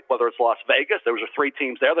Detroit, whether it's Las Vegas, those are 3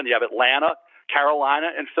 teams there. Then you have Atlanta, Carolina,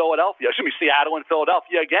 and Philadelphia. It should be Seattle and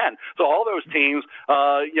Philadelphia again. So all those teams,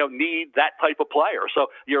 need that type of player. So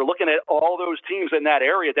you're looking at all those teams in that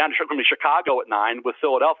area down to Chicago at 9 with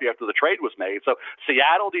Philadelphia after the trade was made. So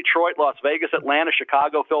Seattle, Detroit, Las Vegas, Atlanta,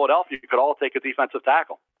 Chicago, Philadelphia could all take a defensive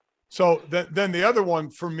tackle. So then the other one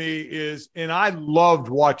for me is, and I loved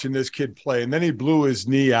watching this kid play, and then he blew his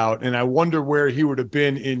knee out, and I wonder where he would have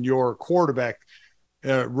been in your quarterback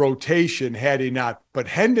rotation had he not. But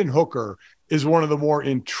Hendon Hooker is one of the more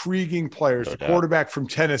intriguing players, a quarterback from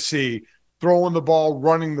Tennessee, throwing the ball,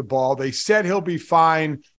 running the ball. They said he'll be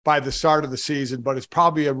fine by the start of the season, but it's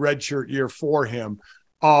probably a redshirt year for him.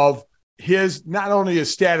 Of his, not only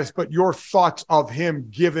his status, but your thoughts of him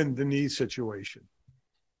given the knee situation.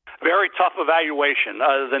 Very tough evaluation.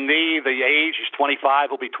 The knee, the age, he's 25,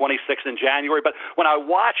 he'll be 26 in January. But when I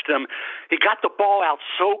watched him, he got the ball out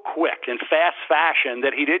so quick in fast fashion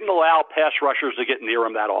that he didn't allow pass rushers to get near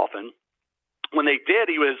him that often. When they did,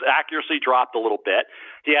 his accuracy dropped a little bit.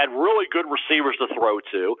 He had really good receivers to throw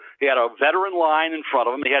to. He had a veteran line in front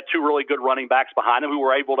of him. He had 2 really good running backs behind him who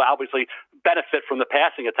were able to obviously benefit from the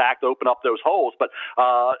passing attack to open up those holes,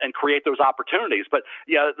 and create those opportunities. But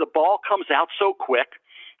yeah, the ball comes out so quick.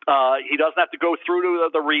 He doesn't have to go through to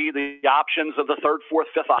the options of the 3rd, 4th,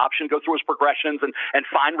 5th option, go through his progressions and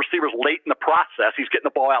find receivers late in the process. He's getting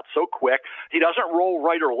the ball out so quick. He doesn't roll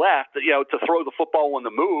right or left, to throw the football on the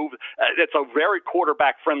move. It's a very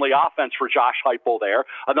quarterback-friendly offense for Josh Heupel there.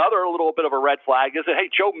 Another little bit of a red flag is that,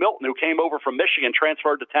 Joe Milton, who came over from Michigan,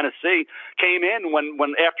 transferred to Tennessee, came in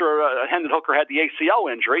when after Hendon Hooker had the ACL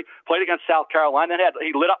injury, played against South Carolina, and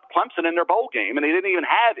he lit up Clemson in their bowl game, and he didn't even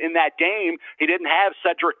have in that game, he didn't have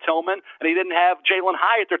Cedric Tillman, and he didn't have Jalen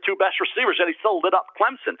Hyatt, their 2 best receivers, and he still lit up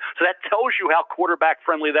Clemson. So that tells you how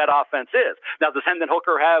quarterback-friendly that offense is. Now, does Hendon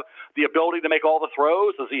Hooker have the ability to make all the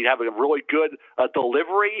throws? Does he have a really good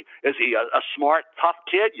delivery? Is he a smart, tough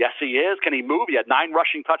kid? Yes, he is. Can he move? He had 9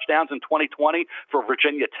 rushing touchdowns in 2020 for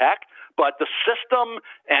Virginia Tech. But the system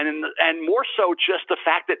and more so just the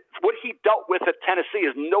fact that what he dealt with at Tennessee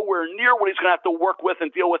is nowhere near what he's going to have to work with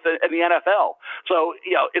and deal with in the NFL. So,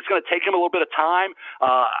 it's going to take him a little bit of time.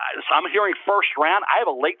 So I'm hearing 1st round. I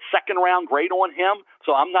have a late 2nd round grade on him,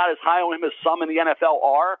 so I'm not as high on him as some in the NFL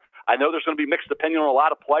are. I know there's going to be mixed opinion on a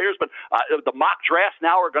lot of players, but the mock drafts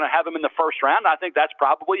now are going to have him in the 1st round. I think that's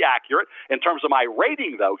probably accurate. In terms of my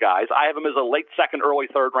rating, though, guys, I have him as a late 2nd,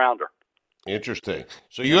 early 3rd rounder. Interesting.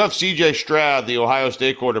 So you have C.J. Stroud, the Ohio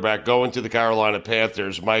State quarterback, going to the Carolina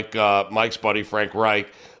Panthers. Mike's buddy, Frank Reich,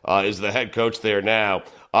 is the head coach there now.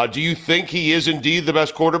 Do you think he is indeed the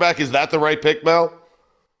best quarterback? Is that the right pick, Mel?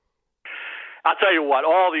 I'll tell you what,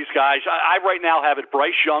 all these guys, I right now have it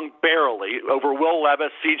Bryce Young barely over Will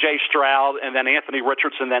Levis, C.J. Stroud, and then Anthony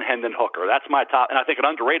Richardson, then Hendon Hooker. That's my top. And I think an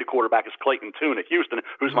underrated quarterback is Clayton Tune at Houston,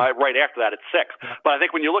 who's my right after that at 6. But I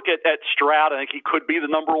think when you look at Stroud, I think he could be the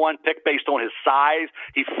number 1 pick based on his size.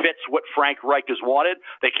 He fits what Frank Reich has wanted.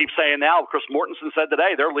 They keep saying now, Chris Mortensen said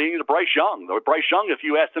today, they're leaning to Bryce Young. Bryce Young, if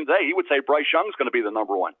you asked him today, he would say Bryce Young's going to be the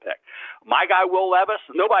number 1 pick. My guy, Will Levis,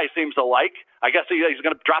 nobody seems to like. I guess he's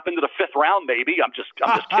going to drop into the 5th round maybe. I'm just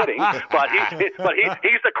kidding. But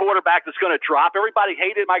he's the quarterback that's going to drop. Everybody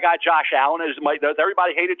hated my guy Josh Allen.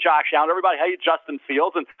 Everybody hated Josh Allen. Everybody hated Justin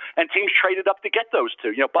Fields, and teams traded up to get those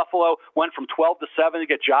two. Buffalo went from 12 to 7 to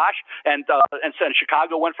get Josh, and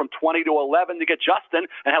Chicago went from 20 to 11 to get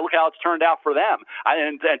Justin. And look how it's turned out for them.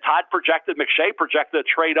 And Todd McShay projected a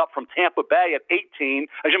trade up from Tampa Bay at 19,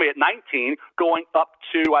 going up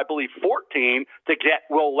to, I believe, 14 to get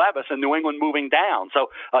Will Levis, and New England moving down. So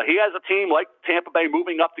he has a team like Tampa Bay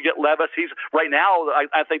moving up to get Levis. He's right now,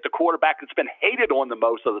 I think, the quarterback that's been hated on the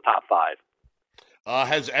most of the top five.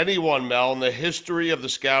 Has anyone, Mel, in the history of the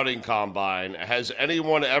scouting combine, has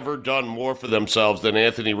anyone ever done more for themselves than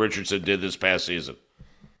Anthony Richardson did this past season?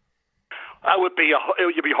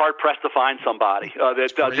 You'd be hard pressed to find somebody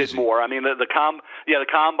that did more. I mean, the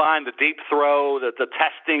combine, the deep throw, the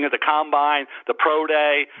testing of the combine, the pro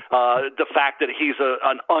day, the fact that he's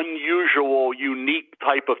an unusual, unique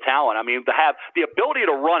type of talent. I mean, to have the ability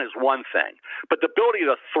to run is one thing, but the ability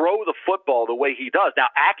to throw the football the way he does. Now,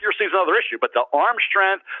 accuracy is another issue, but the arm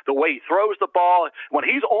strength, the way he throws the ball, when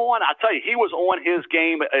he's on, I'll tell you, he was on his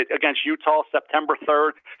game against Utah September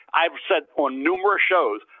 3rd. I've said on numerous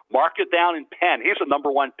shows, mark it down in pen. He's the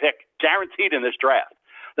number one pick, guaranteed in this draft.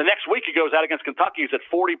 The next week he goes out against Kentucky. He's at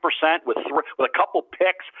 40% with a couple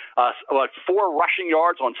picks, 4 rushing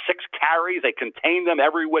yards on 6 carries. They contained them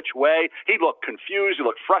every which way. He looked confused. He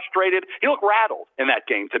looked frustrated. He looked rattled in that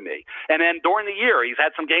game to me. And then during the year, he's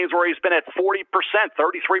had some games where he's been at 40%,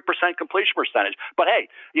 33% completion percentage. But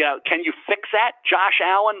hey, can you fix that? Josh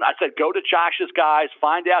Allen, I said go to Josh's guys,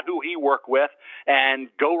 find out who he worked with,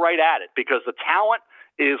 and go right at it, because the talent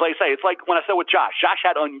is, like I say, it's like when I said with Josh. Josh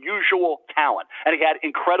had unusual talent, and he had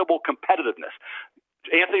incredible competitiveness.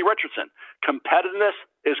 Anthony Richardson, competitiveness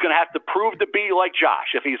is going to have to prove to be like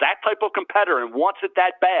Josh. If he's that type of competitor and wants it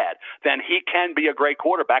that bad, then he can be a great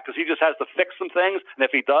quarterback, because he just has to fix some things, and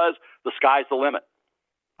if he does, the sky's the limit.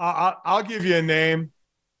 I'll give you a name,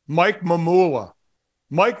 Mike Mamula.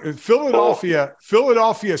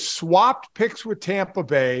 Philadelphia swapped picks with Tampa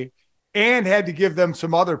Bay and had to give them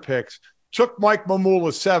some other picks. Took Mike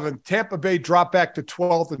Mamula 7th. Tampa Bay dropped back to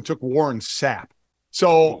 12th and took Warren Sapp.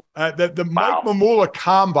 So the Mike Mamula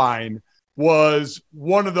combine was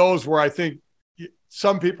one of those where I think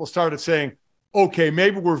some people started saying, okay,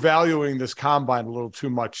 maybe we're valuing this combine a little too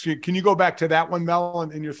much. Can you go back to that one, Mel,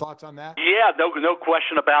 and your thoughts on that? Yeah, no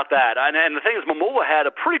question about that. And the thing is, Mamula had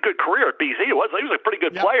a pretty good career at BC. He was a pretty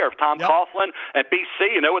good player. Tom Coughlin at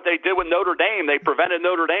BC, you know what they did with Notre Dame? They prevented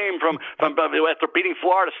Notre Dame from after beating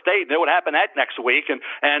Florida State. You know what happened that next week? And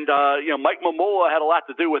Mike Mamula had a lot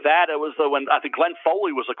to do with that. It was when I think Glenn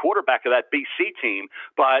Foley was the quarterback of that BC team.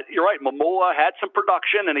 But you're right, Mamula had some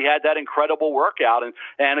production, and he had that incredible workout.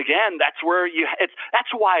 And again, that's where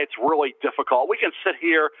that's why it's really difficult. We can sit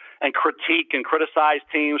here and critique and criticize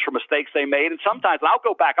teams for mistakes they made, and sometimes, and I'll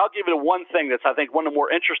go back, I'll give you one thing that's, I think, one of the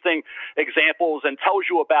more interesting examples and tells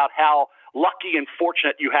you about how lucky and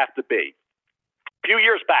fortunate you have to be. A few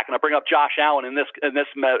years back, and I bring up Josh Allen in this,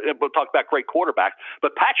 we'll talk about great quarterbacks,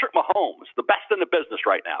 but Patrick Mahomes, the best in the business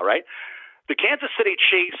right now, right? The Kansas City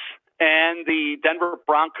Chiefs and the Denver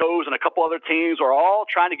Broncos and a couple other teams are all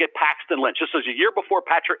trying to get Paxton Lynch. This was a year before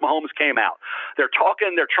Patrick Mahomes came out. They're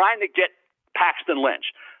trying to get Paxton Lynch.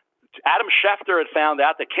 Adam Schefter had found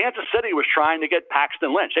out that Kansas City was trying to get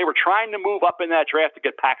Paxton Lynch. They were trying to move up in that draft to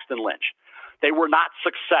get Paxton Lynch. They were not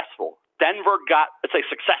successful. Denver got, let's say,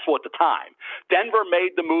 successful at the time. Denver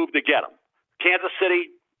made the move to get him. Kansas City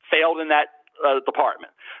failed in that department.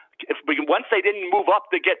 Once they didn't move up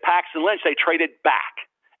to get Paxton Lynch, they traded back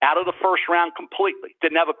out of the first round completely.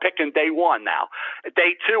 Didn't have a pick in day one now.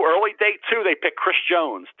 Early day two, they picked Chris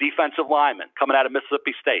Jones, defensive lineman, coming out of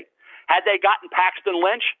Mississippi State. Had they gotten Paxton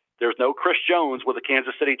Lynch, there's no Chris Jones with the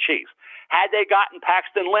Kansas City Chiefs. Had they gotten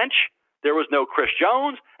Paxton Lynch, there was no Chris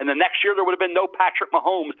Jones, and the next year there would have been no Patrick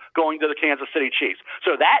Mahomes going to the Kansas City Chiefs.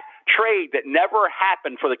 So that trade that never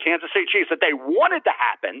happened for the Kansas City Chiefs that they wanted to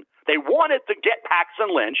happen, they wanted to get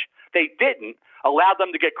Paxton Lynch, they didn't, allowed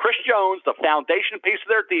them to get Chris Jones, the foundation piece of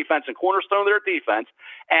their defense and cornerstone of their defense,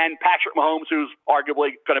 and Patrick Mahomes, who's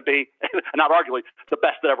arguably going to be, not arguably, the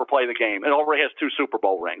best that ever played the game, and already has 2 Super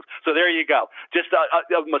Bowl rings. So there you go. Just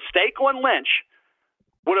a mistake on Lynch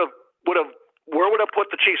would have where would have put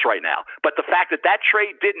the Chiefs right now? But the fact that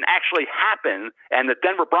trade didn't actually happen and the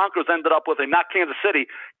Denver Broncos ended up with him, not Kansas City,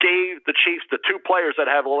 gave the Chiefs the 2 players that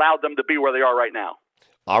have allowed them to be where they are right now.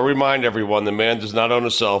 I'll remind everyone, the man does not own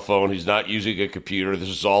a cell phone. He's not using a computer. This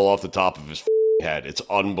is all off the top of his head. It's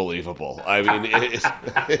unbelievable. I mean,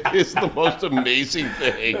 it is the most amazing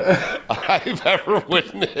thing I've ever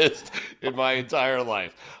witnessed in my entire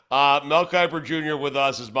life. Mel Kiper Jr. with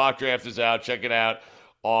us. His mock draft is out. Check it out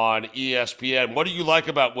on ESPN. What do you like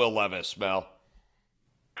about Will Levis, Mel?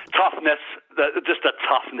 Toughness, just a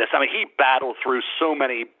toughness. I mean, he battled through so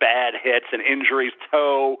many bad hits and injuries,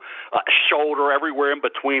 toe, shoulder, everywhere in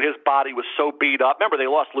between. His body was so beat up. Remember, they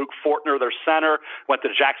lost Luke Fortner, their center, went to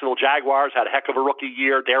the Jacksonville Jaguars, had a heck of a rookie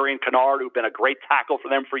year. Darian Kennard, who'd been a great tackle for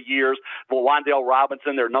them for years. Wandale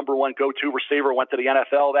Robinson, their number one go-to receiver, went to the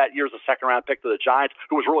NFL that year as a second-round pick to the Giants,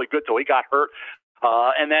 who was really good till he got hurt.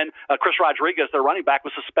 And then Chris Rodriguez, their running back,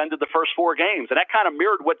 was suspended the first 4 games. And that kind of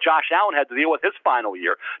mirrored what Josh Allen had to deal with his final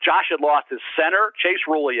year. Josh had lost his center, Chase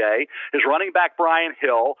Roulier, his running back, Brian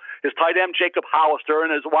Hill, his tight end, Jacob Hollister,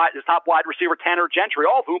 and his top wide receiver, Tanner Gentry,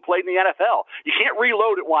 all of whom played in the NFL. You can't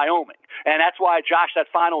reload at Wyoming. And that's why Josh, that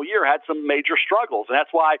final year, had some major struggles. And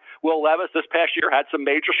that's why Will Levis this past year had some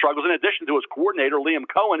major struggles, in addition to his coordinator, Liam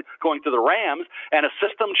Cohen, going to the Rams, and a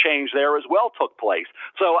system change there as well took place.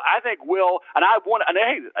 So I think Will, and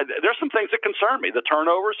hey, there's some things that concern me. The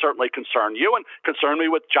turnovers certainly concern you, and concern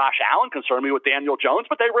me with Josh Allen, concern me with Daniel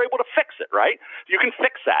Jones, but they were able to fix it, right? You can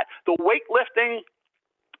fix that. The weightlifting,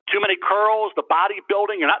 too many curls, the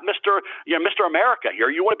bodybuilding. You're not Mr. America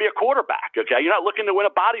here. You want to be a quarterback, okay? You're not looking to win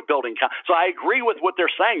a bodybuilding. So I agree with what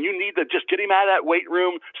they're saying. You need to just get him out of that weight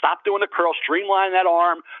room, stop doing the curls, streamline that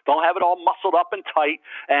arm, don't have it all muscled up and tight,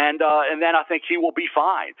 and then I think he will be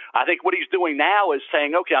fine. I think what he's doing now is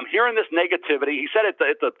saying, okay, I'm hearing this negativity. He said at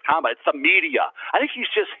the comment, it's the media. I think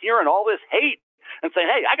he's just hearing all this hate and saying,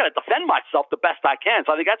 hey, I got to defend myself the best I can.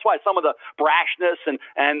 So I think that's why some of the brashness and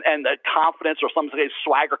the confidence, or some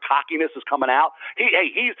swagger, cockiness is coming out. He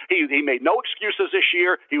made no excuses this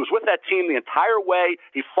year. He was with that team the entire way.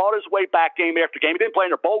 He fought his way back game after game. He didn't play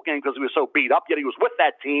in their bowl game because he was so beat up, yet he was with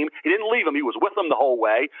that team. He didn't leave them. He was with them the whole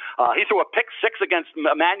way. He threw a pick 6 against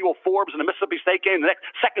Emmanuel Forbes in the Mississippi State game. The next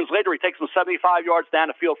seconds later, he takes him 75 yards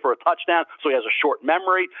down the field for a touchdown, so he has a short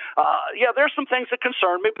memory. There's some things that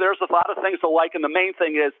concern me, but there's a lot of things to like, and the main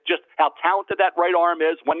thing is just how talented that right arm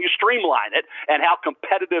is when you streamline it, and how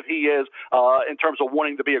competitive he is in terms of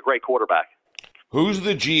wanting to be a great quarterback. Who's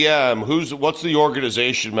the GM? What's the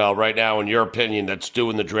organization, Mel, right now, in your opinion, that's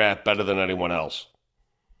doing the draft better than anyone else?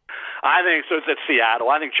 I think so. It's at Seattle.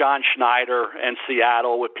 I think John Schneider and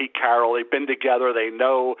Seattle with Pete Carroll, they've been together. They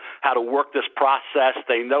know how to work this process.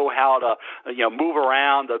 They know how to move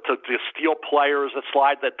around, to steal players,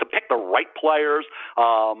 to pick the right players.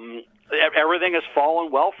 Everything has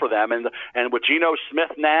fallen well for them, and with Geno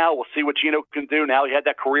Smith now, we'll see what Geno can do. Now he had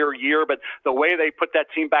that career year, but the way they put that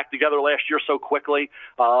team back together last year so quickly,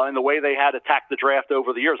 and the way they had attacked the draft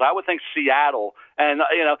over the years, I would think Seattle. And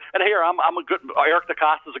here I'm a good Eric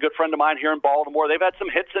DeCosta is a good friend of mine here in Baltimore. They've had some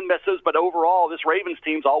hits and misses, but overall this Ravens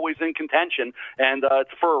team's always in contention, and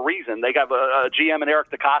it's for a reason. They got a GM in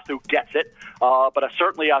Eric DeCosta who gets it, but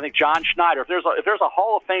certainly I think John Schneider. If there's a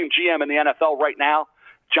Hall of Fame GM in the NFL right now,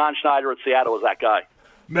 John Schneider at Seattle is that guy.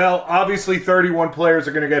 Mel, obviously 31 players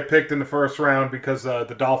are going to get picked in the first round because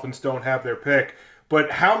the Dolphins don't have their pick. But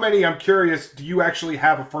how many, I'm curious, do you actually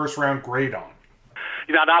have a first-round grade on?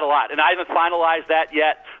 Not a lot. And I haven't finalized that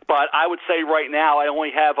yet, but I would say right now I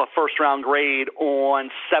only have a first-round grade on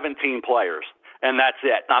 17 players. And that's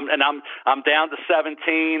it. I'm down to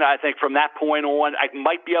 17. I think from that point on, I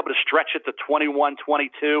might be able to stretch it to 21,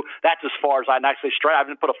 22. That's as far as I can actually stretch. I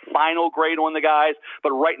haven't put a final grade on the guys,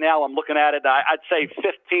 but right now I'm looking at it. I'd say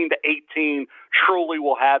 15 to 18 truly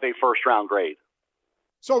will have a first-round grade.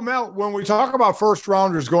 So, Mel, when we talk about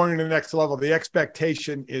first-rounders going to the next level, the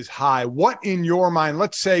expectation is high. What in your mind,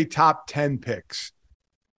 let's say top 10 picks,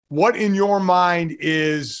 what in your mind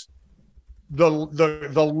is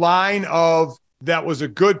the line of that was a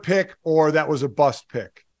good pick or that was a bust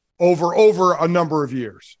pick over a number of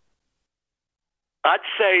years? I'd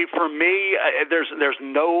say for me, there's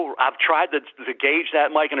no. I've tried to gauge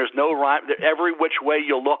that, Mike, and there's no rhyme. Every which way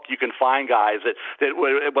you look, you can find guys that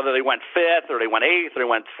whether they went 5th or they went 8th or they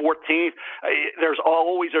went 14th. There's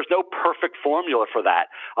no perfect formula for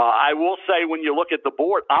that. I will say when you look at the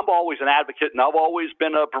board, I'm always an advocate, and I've always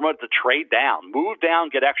been promoted to trade down, move down,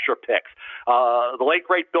 get extra picks. The late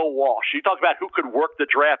great Bill Walsh. You talk about who could work the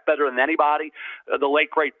draft better than anybody. The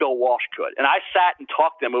late great Bill Walsh could, and I sat and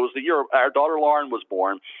talked to him. It was the year our daughter Lauren was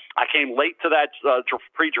born. I came late to that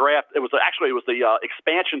pre-draft. It was the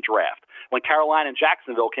expansion draft when Carolina and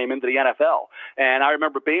Jacksonville came into the NFL. And I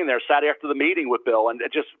remember being there, sat after the meeting with Bill, and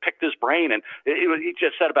just picked his brain. And he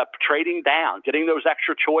just said about trading down, getting those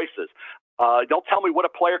extra choices. Don't tell me what a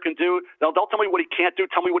player can do. Don't tell me what he can't do.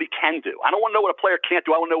 Tell me what he can do. I don't want to know what a player can't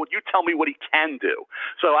do. I want to know what you tell me what he can do.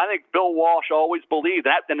 So I think Bill Walsh always believed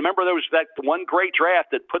that. And remember, there was that one great draft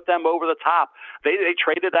that put them over the top. They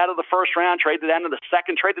traded out of the first round, traded down in the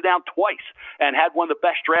second, traded down twice, and had one of the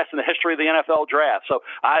best drafts in the history of the NFL draft. So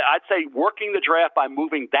I'd say working the draft by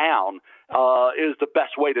moving down is the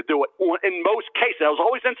best way to do it. In most cases, there's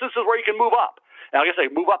always instances where you can move up. And like I say,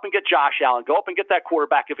 move up and get Josh Allen. Go up and get that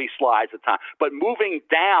quarterback if he slides at time. But moving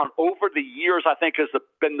down over the years, I think, has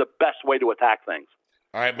been the best way to attack things.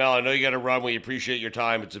 All right, Mel, I know you got to run. We appreciate your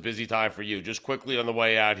time. It's a busy time for you. Just quickly on the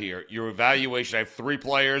way out here, your evaluation. I have 3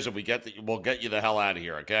 players, and we'll get you the hell out of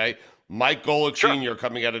here, okay? Mike Golic Sr.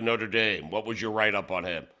 coming out of Notre Dame. What was your write-up on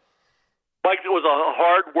him? Mike was a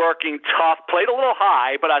hard-working, tough, played a little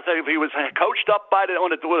high, but I think if he was coached up by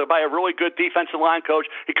a really good defensive line coach,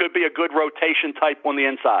 he could be a good rotation type on the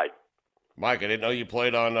inside. Mike, I didn't know you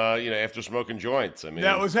played on, after smoking joints. I mean,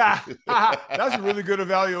 that was a really good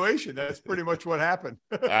evaluation. That's pretty much what happened.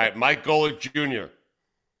 All right, Mike Golic Jr.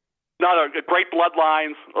 No, great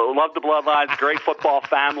bloodlines. Love the bloodlines. Great football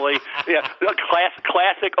family. Yeah,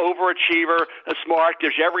 classic overachiever. Smart.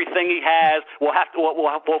 Gives you everything he has. We'll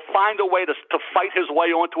find a way to fight his way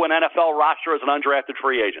onto an NFL roster as an undrafted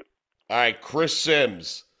free agent. All right, Chris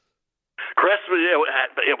Sims. Chris,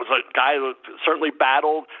 it was a guy who certainly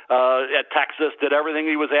battled at Texas, did everything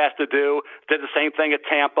he was asked to do, did the same thing at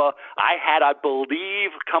Tampa. I had, I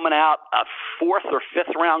believe, coming out a 4th or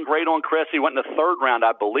 5th round grade on Chris. He went in the 3rd round,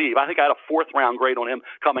 I believe. I think I had a 4th round grade on him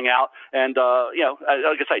coming out. And,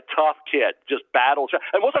 like I say, tough kid, just battled.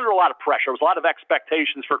 It wasn't under a lot of pressure. It was a lot of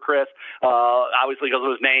expectations for Chris, obviously because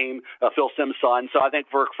of his name, Phil Sims' son. So I think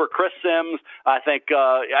for Chris Sims, I think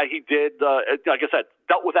he did, like I said,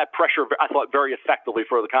 dealt with that pressure, I thought, very effectively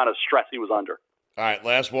for the kind of stress he was under. All right,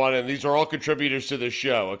 last one, and these are all contributors to this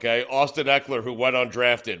show, okay? Austin Eckler, who went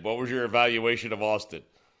undrafted. What was your evaluation of Austin?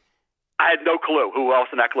 I had no clue who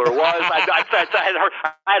Austin Eckler was.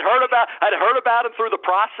 I'd heard about him through the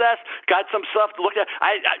process. Got some stuff to look at.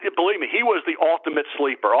 Believe me, he was the ultimate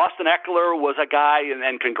sleeper. Austin Eckler was a guy,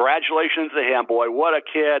 and congratulations to him, boy. What a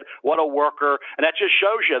kid, what a worker, and that just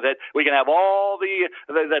shows you that we can have all the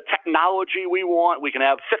technology we want. We can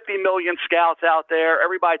have 50 million scouts out there,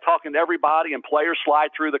 everybody talking to everybody, and players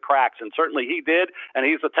slide through the cracks. And certainly he did, and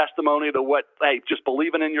he's a testimony to just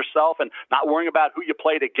believing in yourself and not worrying about who you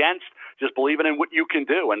played against. Just believing in what you can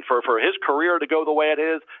do. And for his career to go the way it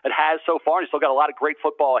has so far, and he's still got a lot of great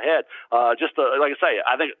football ahead. Like I say,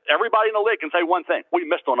 I think everybody in the league can say one thing. We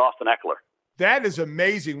missed on Austin Eckler. That is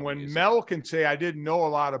amazing. When Mel can say, I didn't know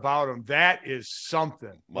a lot about him, that is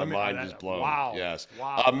something. My mind is blown. Wow. Yes.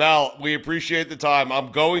 Wow. Mel, we appreciate the time.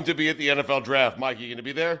 I'm going to be at the NFL draft. Mike, you going to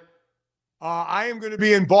be there? I am going to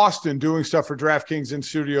be in Boston doing stuff for DraftKings in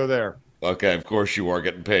studio there. Okay, of course you are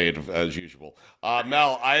getting paid as usual.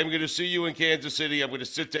 Mel, I am going to see you in Kansas City. I'm going to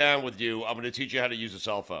sit down with you. I'm going to teach you how to use a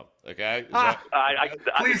cell phone. Okay?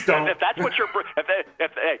 Please don't. If that's what you're,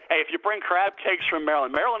 if you bring crab cakes from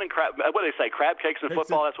Maryland and crab, what do they say? Crab cakes in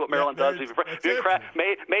football. That's what Maryland does. If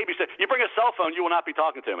you bring a cell phone, you will not be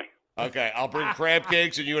talking to me. Okay, I'll bring crab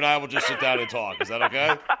cakes and you and I will just sit down and talk. Is that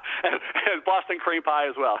okay? And Boston cream pie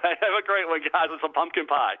as well. Have a great one, guys, with some pumpkin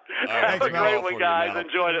pie. Right, have a great one, guys.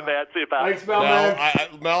 Enjoyed it, man. See you, pal. Thanks, Mel, man.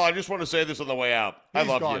 Mel, I just want to say this on the way out. I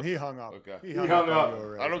love you. He hung up. Okay. He hung up.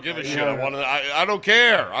 I don't give a shit. I don't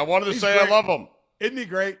care. I wanted to say great. I love him. Isn't he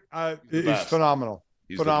great? He's phenomenal.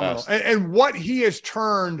 He's phenomenal. And what he has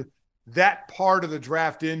turned that part of the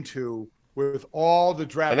draft into, with all the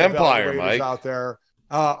draft evaluators out there,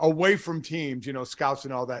 away from teams, scouts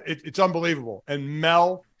and all that. It's unbelievable. And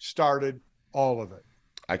Mel started all of it.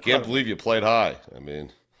 I can't believe you played high. I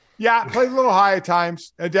mean, yeah, I played a little high at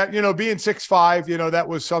times. And that, being 6'5", that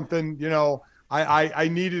was something, I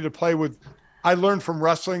needed to play with. I learned from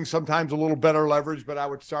wrestling sometimes a little better leverage, but I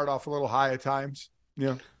would start off a little high at times.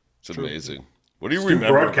 It's amazing. What do you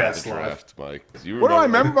remember about the draft, Mike? What do I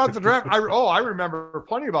remember about the draft? I remember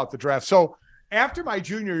plenty about the draft. So after my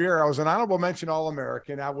junior year, I was an honorable mention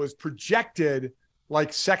All-American. I was projected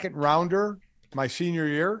like second rounder my senior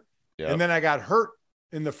year. Yep. And then I got hurt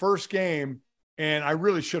in the first game, and I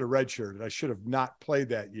really should have redshirted. I should have not played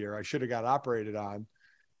that year. I should have got operated on.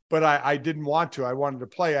 But I didn't want to. I wanted to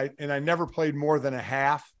play. I never played more than a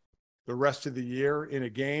half the rest of the year in a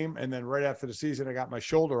game. And then right after the season, I got my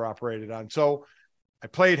shoulder operated on. So I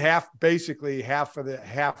played basically half of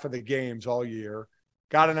the games all year,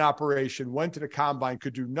 got an operation, went to the combine,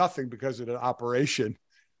 could do nothing because of the operation,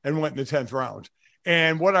 and went in the 10th round.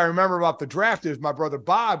 And what I remember about the draft is my brother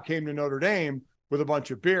Bob came to Notre Dame with a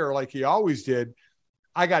bunch of beer like he always did.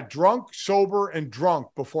 I got drunk, sober, and drunk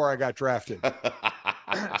before I got drafted.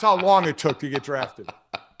 That's how long it took to get drafted.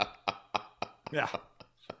 Yeah.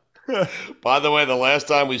 By the way, the last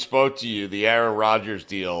time we spoke to you, the Aaron Rodgers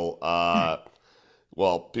deal,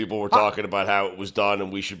 well, people were talking about how it was done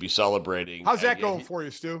and we should be celebrating. How's that going for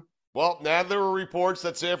you, Stu? Well, now there are reports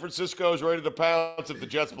that San Francisco is ready to pounce if the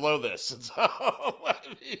Jets blow this. So, I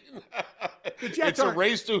mean, it's a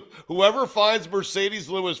race to whoever finds Mercedes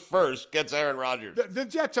Lewis first gets Aaron Rodgers. The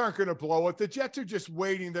Jets aren't going to blow it. The Jets are just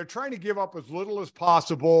waiting. They're trying to give up as little as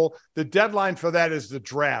possible. The deadline for that is the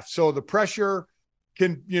draft. So the pressure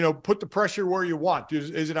can, put the pressure where you want.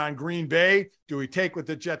 Is it on Green Bay? Do we take what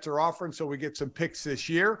the Jets are offering so we get some picks this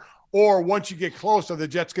year? Or once you get close, are the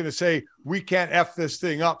Jets going to say, we can't F this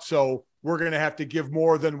thing up, so we're going to have to give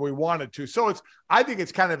more than we wanted to? So I think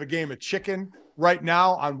it's kind of a game of chicken right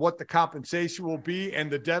now on what the compensation will be, and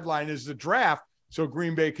the deadline is the draft, so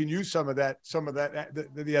Green Bay can use some of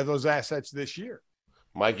those assets this year.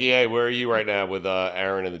 Mikey A., where are you right now with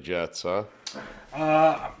Aaron and the Jets, huh?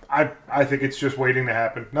 I think it's just waiting to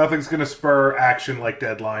happen. Nothing's going to spur action like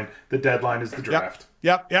deadline. The deadline is the draft.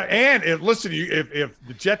 Yep. And listen, if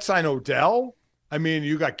the Jets sign Odell, I mean,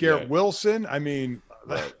 you got Garrett Wilson. I mean,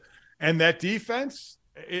 and that defense,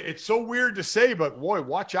 it's so weird to say, but boy,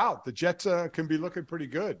 watch out. The Jets can be looking pretty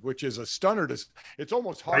good, which is a stunner. It's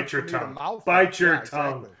almost hard for me to mouth. Bite your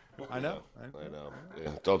tongue. Exactly. I know.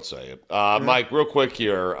 Yeah, don't say it. Mike, real quick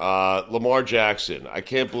here. Lamar Jackson. I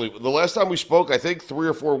can't believe the last time we spoke, I think 3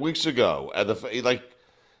 or 4 weeks ago. And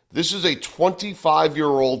this is a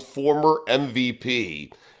 25-year-old former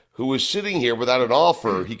MVP who is sitting here without an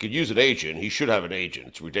offer. He could use an agent. He should have an agent.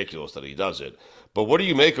 It's ridiculous that he does it. But what do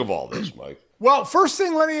you make of all this, Mike? Well, first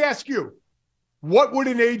thing, let me ask you, what would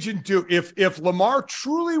an agent do if Lamar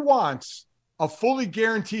truly wants a fully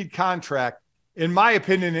guaranteed contract? In my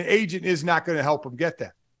opinion, an agent is not going to help him get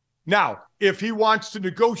that. Now, if he wants to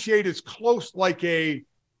negotiate as close like a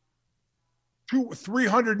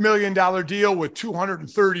 $300 million deal with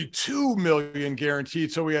 $232 million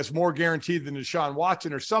guaranteed, so he has more guaranteed than Deshaun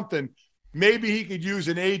Watson or something, maybe he could use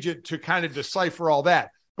an agent to kind of decipher all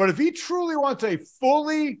that. But if he truly wants a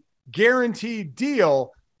fully guaranteed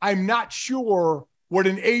deal, I'm not sure what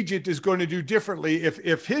an agent is going to do differently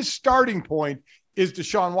if his starting point is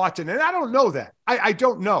Deshaun Watson. And I don't know that. I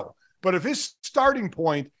don't know. But if his starting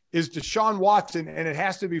point is Deshaun Watson and it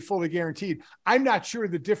has to be fully guaranteed, I'm not sure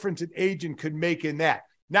the difference an agent could make in that.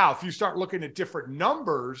 Now, if you start looking at different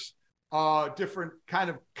numbers, different kind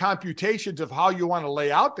of computations of how you want to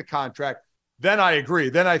lay out the contract, then I agree.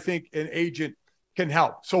 Then I think an agent can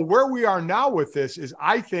help. So where we are now with this is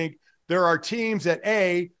I think there are teams that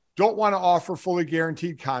A, don't want to offer fully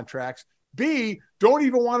guaranteed contracts, B, don't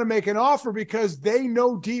even want to make an offer because they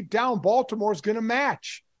know deep down Baltimore is going to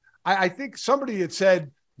match. I think somebody had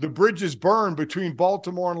said the bridge is burned between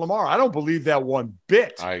Baltimore and Lamar. I don't believe that one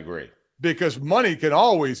bit. I agree. Because money can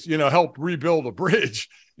always, help rebuild a bridge.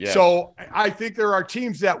 Yes. So I think there are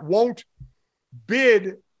teams that won't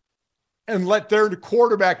bid and let their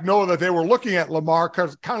quarterback know that they were looking at Lamar,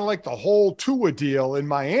 because kind of like the whole Tua deal in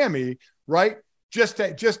Miami, right? Just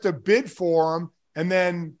to bid for him and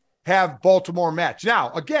then have Baltimore match.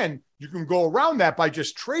 Now, again, you can go around that by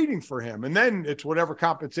just trading for him, and then it's whatever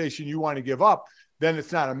compensation you want to give up. Then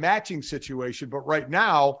it's not a matching situation. But right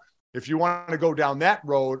now, if you want to go down that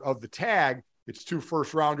road of the tag, it's 2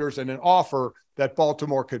 first-rounders and an offer that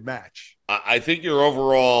Baltimore could match. I think your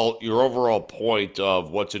overall point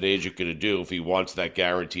of what's an agent going to do if he wants that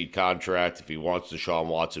guaranteed contract, if he wants Deshaun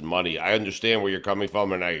Watson money, I understand where you're coming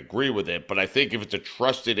from, and I agree with it. But I think if it's a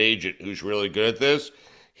trusted agent who's really good at this,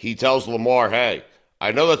 he tells Lamar, hey,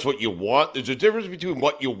 I know that's what you want. There's a difference between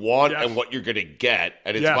what you want and what you're going to get,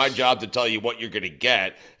 and it's my job to tell you what you're going to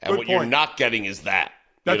get, and what you're not getting is that.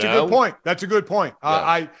 That's a good point. That's a good point.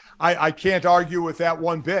 Yeah. I can't argue with that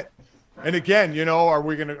one bit. And again, are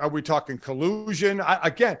we talking collusion?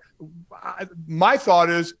 My thought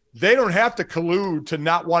is they don't have to collude to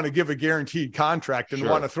not want to give a guaranteed contract and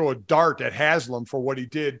want to throw a dart at Haslam for what he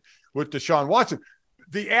did with Deshaun Watson.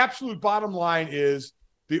 The absolute bottom line is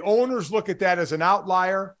the owners look at that as an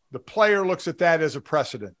outlier. The player looks at that as a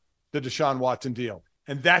precedent, the Deshaun Watson deal.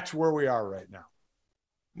 And that's where we are right now.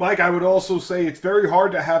 Mike, I would also say it's very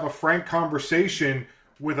hard to have a frank conversation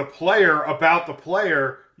with a player about the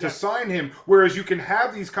player to sign him, whereas you can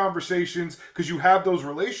have these conversations because you have those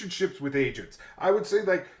relationships with agents. I would say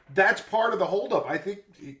that's part of the holdup. I think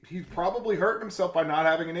he's probably hurting himself by not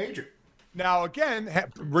having an agent. Now, again,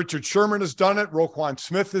 Richard Sherman has done it. Roquan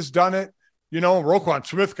Smith has done it. Roquan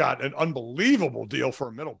Smith got an unbelievable deal for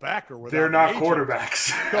a middle backer. They're not quarterbacks.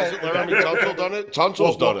 Hasn't Laramie Tunsil done it?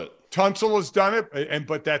 Tunsil's done it. Tunsil has done it,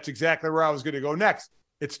 but that's exactly where I was going to go next.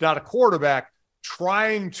 It's not a quarterback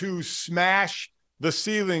trying to smash the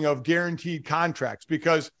ceiling of guaranteed contracts,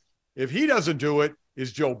 because if he doesn't do it,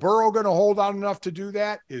 is Joe Burrow going to hold out enough to do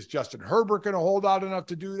that? Is Justin Herbert going to hold out enough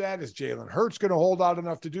to do that? Is Jalen Hurts going to hold out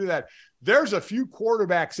enough to do that? There's a few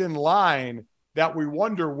quarterbacks in line that we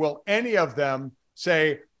wonder, will any of them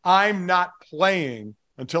say, I'm not playing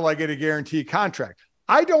until I get a guaranteed contract?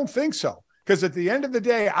 I don't think so, because at the end of the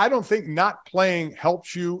day, I don't think not playing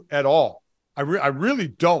helps you at all. I really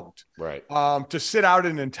don't. Right. To sit out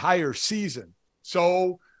an entire season.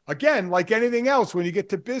 So again, like anything else, when you get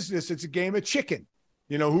to business, it's a game of chicken.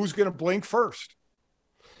 You know, who's going to blink first?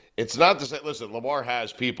 It's not to say, listen, Lamar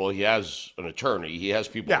has people. He has an attorney. He has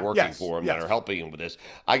people working for him that are helping him with this.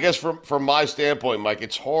 I guess from my standpoint, Mike,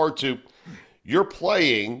 it's hard to – you're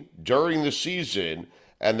playing during the season,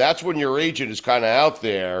 and that's when your agent is kind of out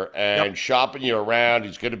there and shopping you around.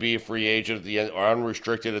 He's going to be a free agent at the end, or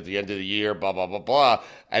unrestricted at the end of the year, blah, blah, blah, blah.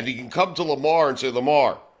 And he can come to Lamar and say,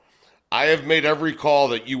 Lamar, I have made every call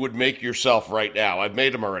that you would make yourself right now. I've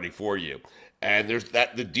made them already for you. And there's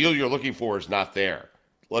that the deal you're looking for is not there.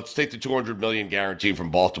 Let's take the $200 million guarantee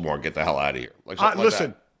from Baltimore and get the hell out of here.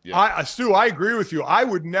 Listen, Stu, I agree with you. I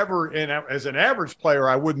would never, and as an average player,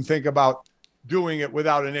 I wouldn't think about doing it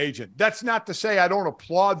without an agent. That's not to say I don't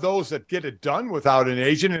applaud those that get it done without an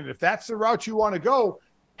agent. And if that's the route you want to go,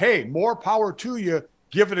 hey, more power to you.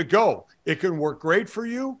 Give it a go. It can work great for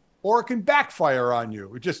you, or it can backfire on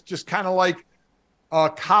you. Just kind of like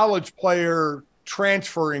a college player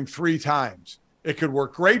transferring 3 times. It could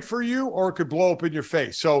work great for you, or it could blow up in your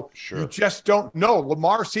face. So you just don't know.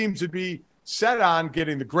 Lamar seems to be set on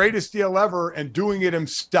getting the greatest deal ever and doing it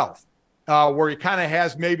himself, where he kind of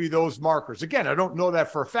has maybe those markers. Again, I don't know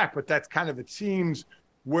that for a fact, but that's kind of, it seems,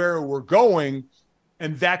 where we're going,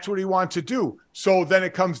 and that's what he wants to do. So then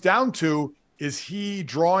it comes down to, is he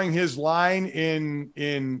drawing his line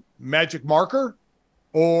in magic marker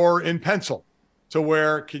or in pencil? So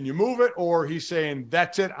where can you move it, or he's saying,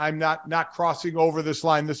 that's it, I'm not crossing over this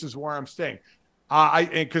line, this is where I'm staying.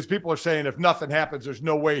 Because people are saying if nothing happens, there's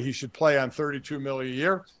no way he should play on $32 million a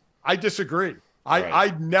year. I disagree. Right.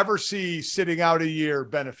 I never see sitting out a year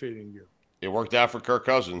benefiting you. It worked out for Kirk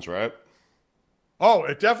Cousins, right? Oh,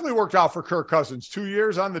 it definitely worked out for Kirk Cousins. 2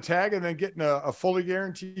 years on the tag and then getting a fully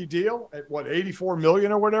guaranteed deal at $84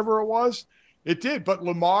 million or whatever it was. It did, but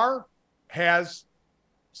Lamar has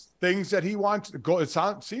things that he wants to go. It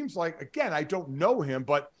seems like, again, I don't know him,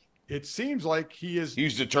 but it seems like he's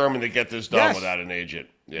determined to get this done without an agent.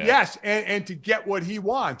 Yeah. Yes, and to get what he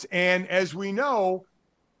wants. And as we know,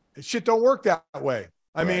 shit don't work that way.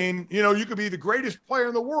 I mean, you could be the greatest player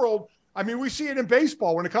in the world. I mean, we see it in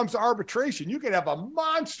baseball when it comes to arbitration. You could have a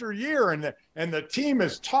monster year and the team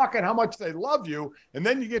is talking how much they love you, and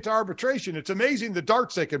then you get to arbitration. It's amazing the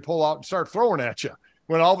darts they can pull out and start throwing at you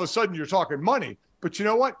when all of a sudden you're talking money. But you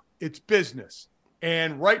know what? It's business.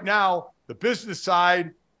 And right now, the business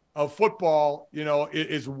side of football,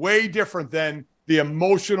 is way different than the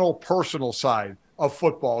emotional, personal side of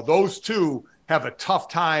football. Those two have a tough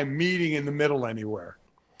time meeting in the middle anywhere.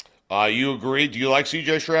 You agree? Do you like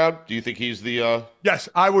C.J. Stroud? Do you think he's the Yes,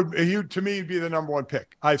 I would. He, to me, be the number one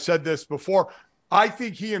pick. I've said this before. I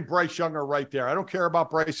think he and Bryce Young are right there. I don't care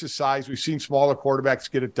about Bryce's size. We've seen smaller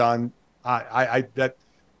quarterbacks get it done.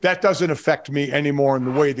 That doesn't affect me anymore in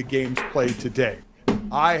the way the game's played today.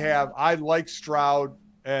 I like Stroud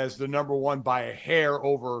as the number one by a hair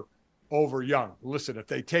over Young. Listen, if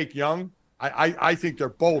they take Young, I think they're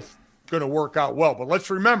both going to work out well. But let's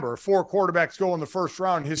remember, if 4 quarterbacks go in the first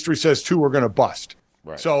round, history says 2 are going to bust.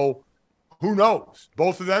 Right. So who knows?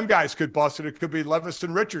 Both of them guys could bust, and it could be Levis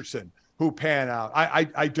and Richardson who pan out.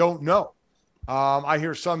 I don't know. I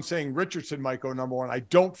hear some saying Richardson might go number one. I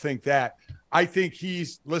don't think that. I think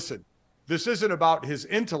listen, this isn't about his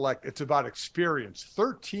intellect. It's about experience.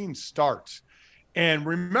 13 starts. And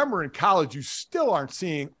remember, in college, you still aren't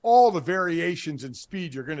seeing all the variations in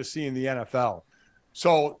speed you're going to see in the NFL.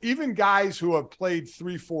 So even guys who have played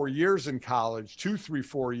 3-4 years in college,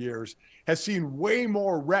 2-3-4 years, has seen way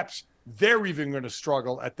more reps. They're even going to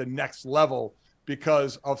struggle at the next level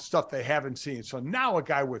because of stuff they haven't seen. So now a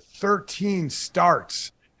guy with 13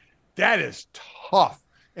 starts, that is tough.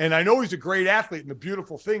 And I know he's a great athlete, and the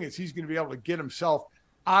beautiful thing is he's going to be able to get himself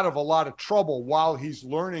out of a lot of trouble while he's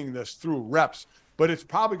learning this through reps. But it's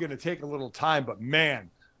probably going to take a little time. But, man,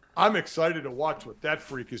 I'm excited to watch what that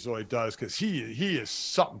freakazoid does, because he is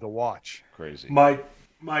something to watch. Crazy. Mike,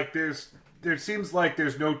 there seems like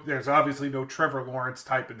there's obviously no Trevor Lawrence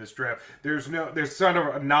type in this draft. There's sort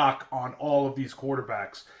of a knock on all of these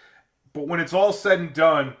quarterbacks. But when it's all said and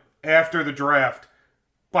done after the draft,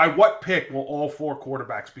 By what pick will all 4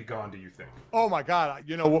 quarterbacks be gone, do you think? Oh, my God.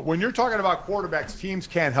 You know, when you're talking about quarterbacks, teams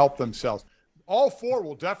can't help themselves. All 4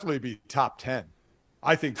 will definitely be top 10.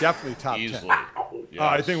 I think definitely top 10. Easily. Yes.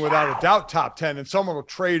 I think without a doubt top 10. And someone will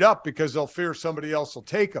trade up because they'll fear somebody else will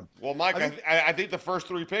take them. Well, Mike, I think the first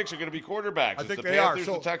 3 picks are going to be quarterbacks. I think the they Panthers,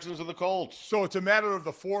 are. the Texans, and the Colts. So it's a matter of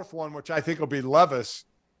the 4th one, which I think will be Levis.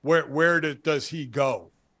 Where does he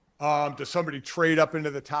go? Does somebody trade up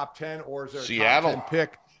into the top 10, or is there a Seattle top 10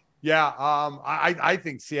 pick? Yeah, I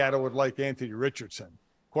think Seattle would like Anthony Richardson,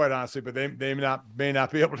 quite honestly, but they may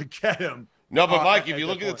not be able to get him. No, but Mike, if you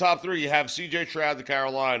look at the top 3, you have C.J. Stroud to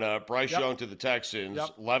Carolina, Bryce Young to the Texans,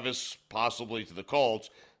 Levis possibly to the Colts.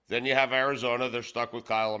 Then you have Arizona; they're stuck with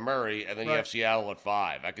Kyler Murray, and then you have Seattle at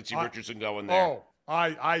 5. I could see Richardson going there. Oh,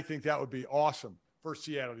 I think that would be awesome for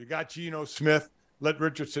Seattle. You got Geno Smith. Let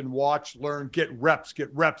Richardson watch, learn, get reps. You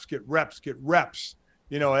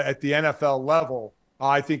know, at the NFL level,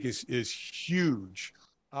 I think is huge.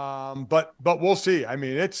 But we'll see. I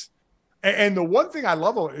mean, and the one thing I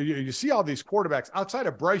love, you see all these quarterbacks outside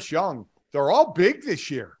of Bryce Young, they're all big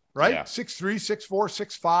this year, right? Yeah. 6'3", 6'4",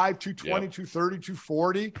 6'5", 220, 230,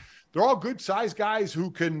 240. They're all good size guys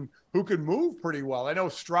who can move pretty well. I know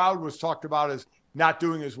Stroud was talked about as not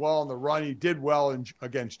doing as well in the run. He did well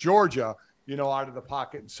against Georgia, you know, out of the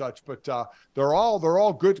pocket and such. But they're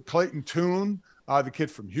all good. Clayton Tune, the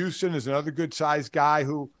kid from Houston, is another good size guy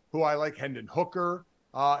who I like. Hendon Hooker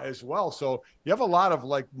as well. So you have a lot of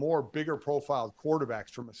like more bigger profile quarterbacks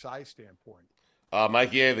from a size standpoint.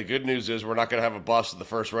 Mikey, the good news is we're not going to have a bust in the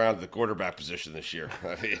first round of the quarterback position this year.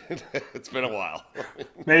 It's been a while.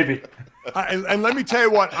 Maybe. And let me tell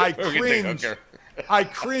you what, I cringe. I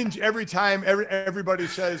cringe every time everybody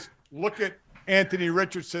says, look at Anthony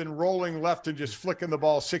Richardson rolling left and just flicking the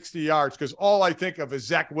ball 60 yards, because all I think of is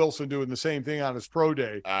Zach Wilson doing the same thing on his pro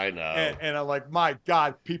day. I know. And I'm like, my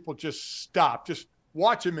God, people just stop. Just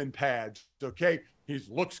watch him in pads, okay? He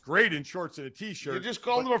looks great in shorts and a T-shirt. You just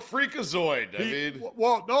called him a freakazoid.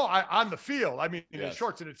 On the field. I mean, in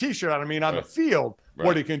shorts and a T-shirt. I mean, on the field,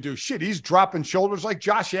 what he can do. Shit, he's dropping shoulders like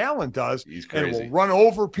Josh Allen does. He's crazy. And will run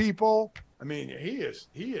over people. I mean, he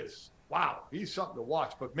is. Wow, he's something to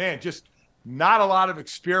watch. But, man, just not a lot of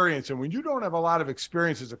experience. And when you don't have a lot of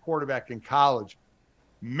experience as a quarterback in college,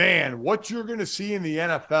 man, what you're going to see in the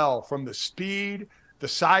NFL from the speed, the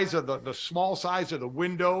size of the small size of the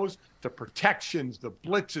windows, the protections, the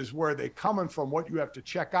blitzes, where they coming from, what you have to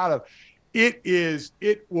check out of,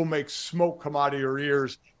 it will make smoke come out of your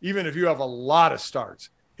ears, even if you have a lot of starts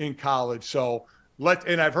in college. So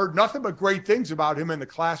and I've heard nothing but great things about him in the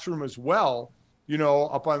classroom as well, you know,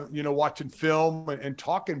 up on, you know, watching film and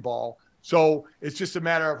talking ball. So it's just a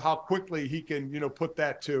matter of how quickly he can, you know, put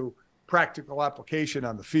that to practical application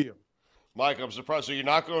on the field. Mike, I'm surprised. So you're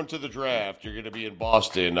not going to the draft. You're going to be in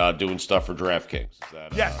Boston doing stuff for DraftKings. Is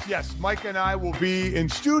that, Yes. Mike and I will be in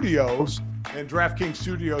studios, and DraftKings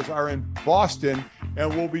studios are in Boston,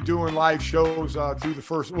 and we'll be doing live shows through the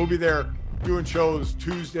first. We'll be there doing shows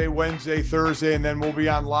Tuesday, Wednesday, Thursday, and then we'll be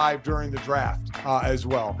on live during the draft as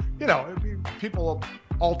well. You know, people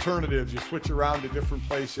alternatives. You switch around to different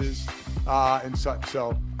places and such.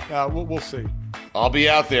 So we'll see. I'll be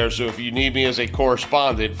out there, so if you need me as a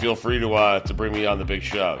correspondent, feel free to bring me on the big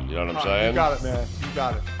show. You know what I'm saying? You got it, man. You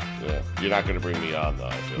got it. Yeah. You're not going to bring me on,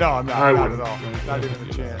 though. No, I'm not. Not at all. Not even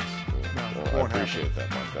a chance. No, I appreciate that,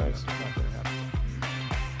 Mike. Thanks.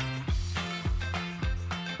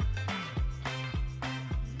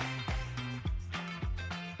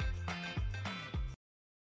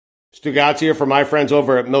 Stugotz here for my friends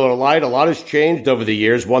over at Miller Lite. A lot has changed over the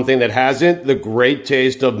years. One thing that hasn't, the great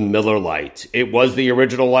taste of Miller Lite. It was the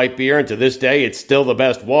original light beer, and to this day, it's still the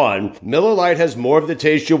best one. Miller Lite has more of the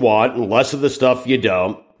taste you want and less of the stuff you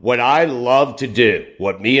don't. What I love to do,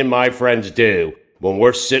 what me and my friends do, when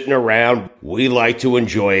we're sitting around, we like to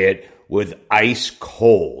enjoy it with ice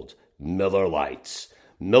cold Miller Lites.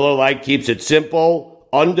 Miller Lite keeps it simple,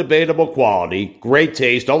 undebatable quality, great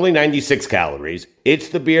taste, only 96 calories. It's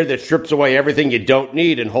the beer that strips away everything you don't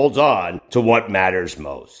need and holds on to what matters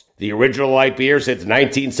most. The original light beer since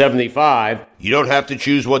 1975. You don't have to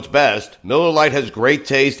choose what's best. Miller Lite has great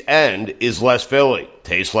taste and is less filling.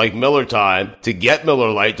 Tastes like Miller time. To get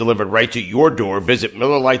Miller Lite delivered right to your door, visit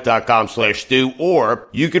MillerLite.com/stew, or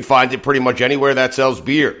you can find it pretty much anywhere that sells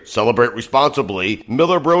beer. Celebrate responsibly.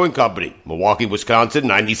 Miller Brewing Company, Milwaukee, Wisconsin,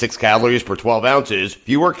 96 calories per 12 ounces,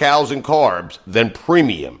 fewer calories and carbs than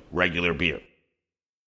premium regular beer.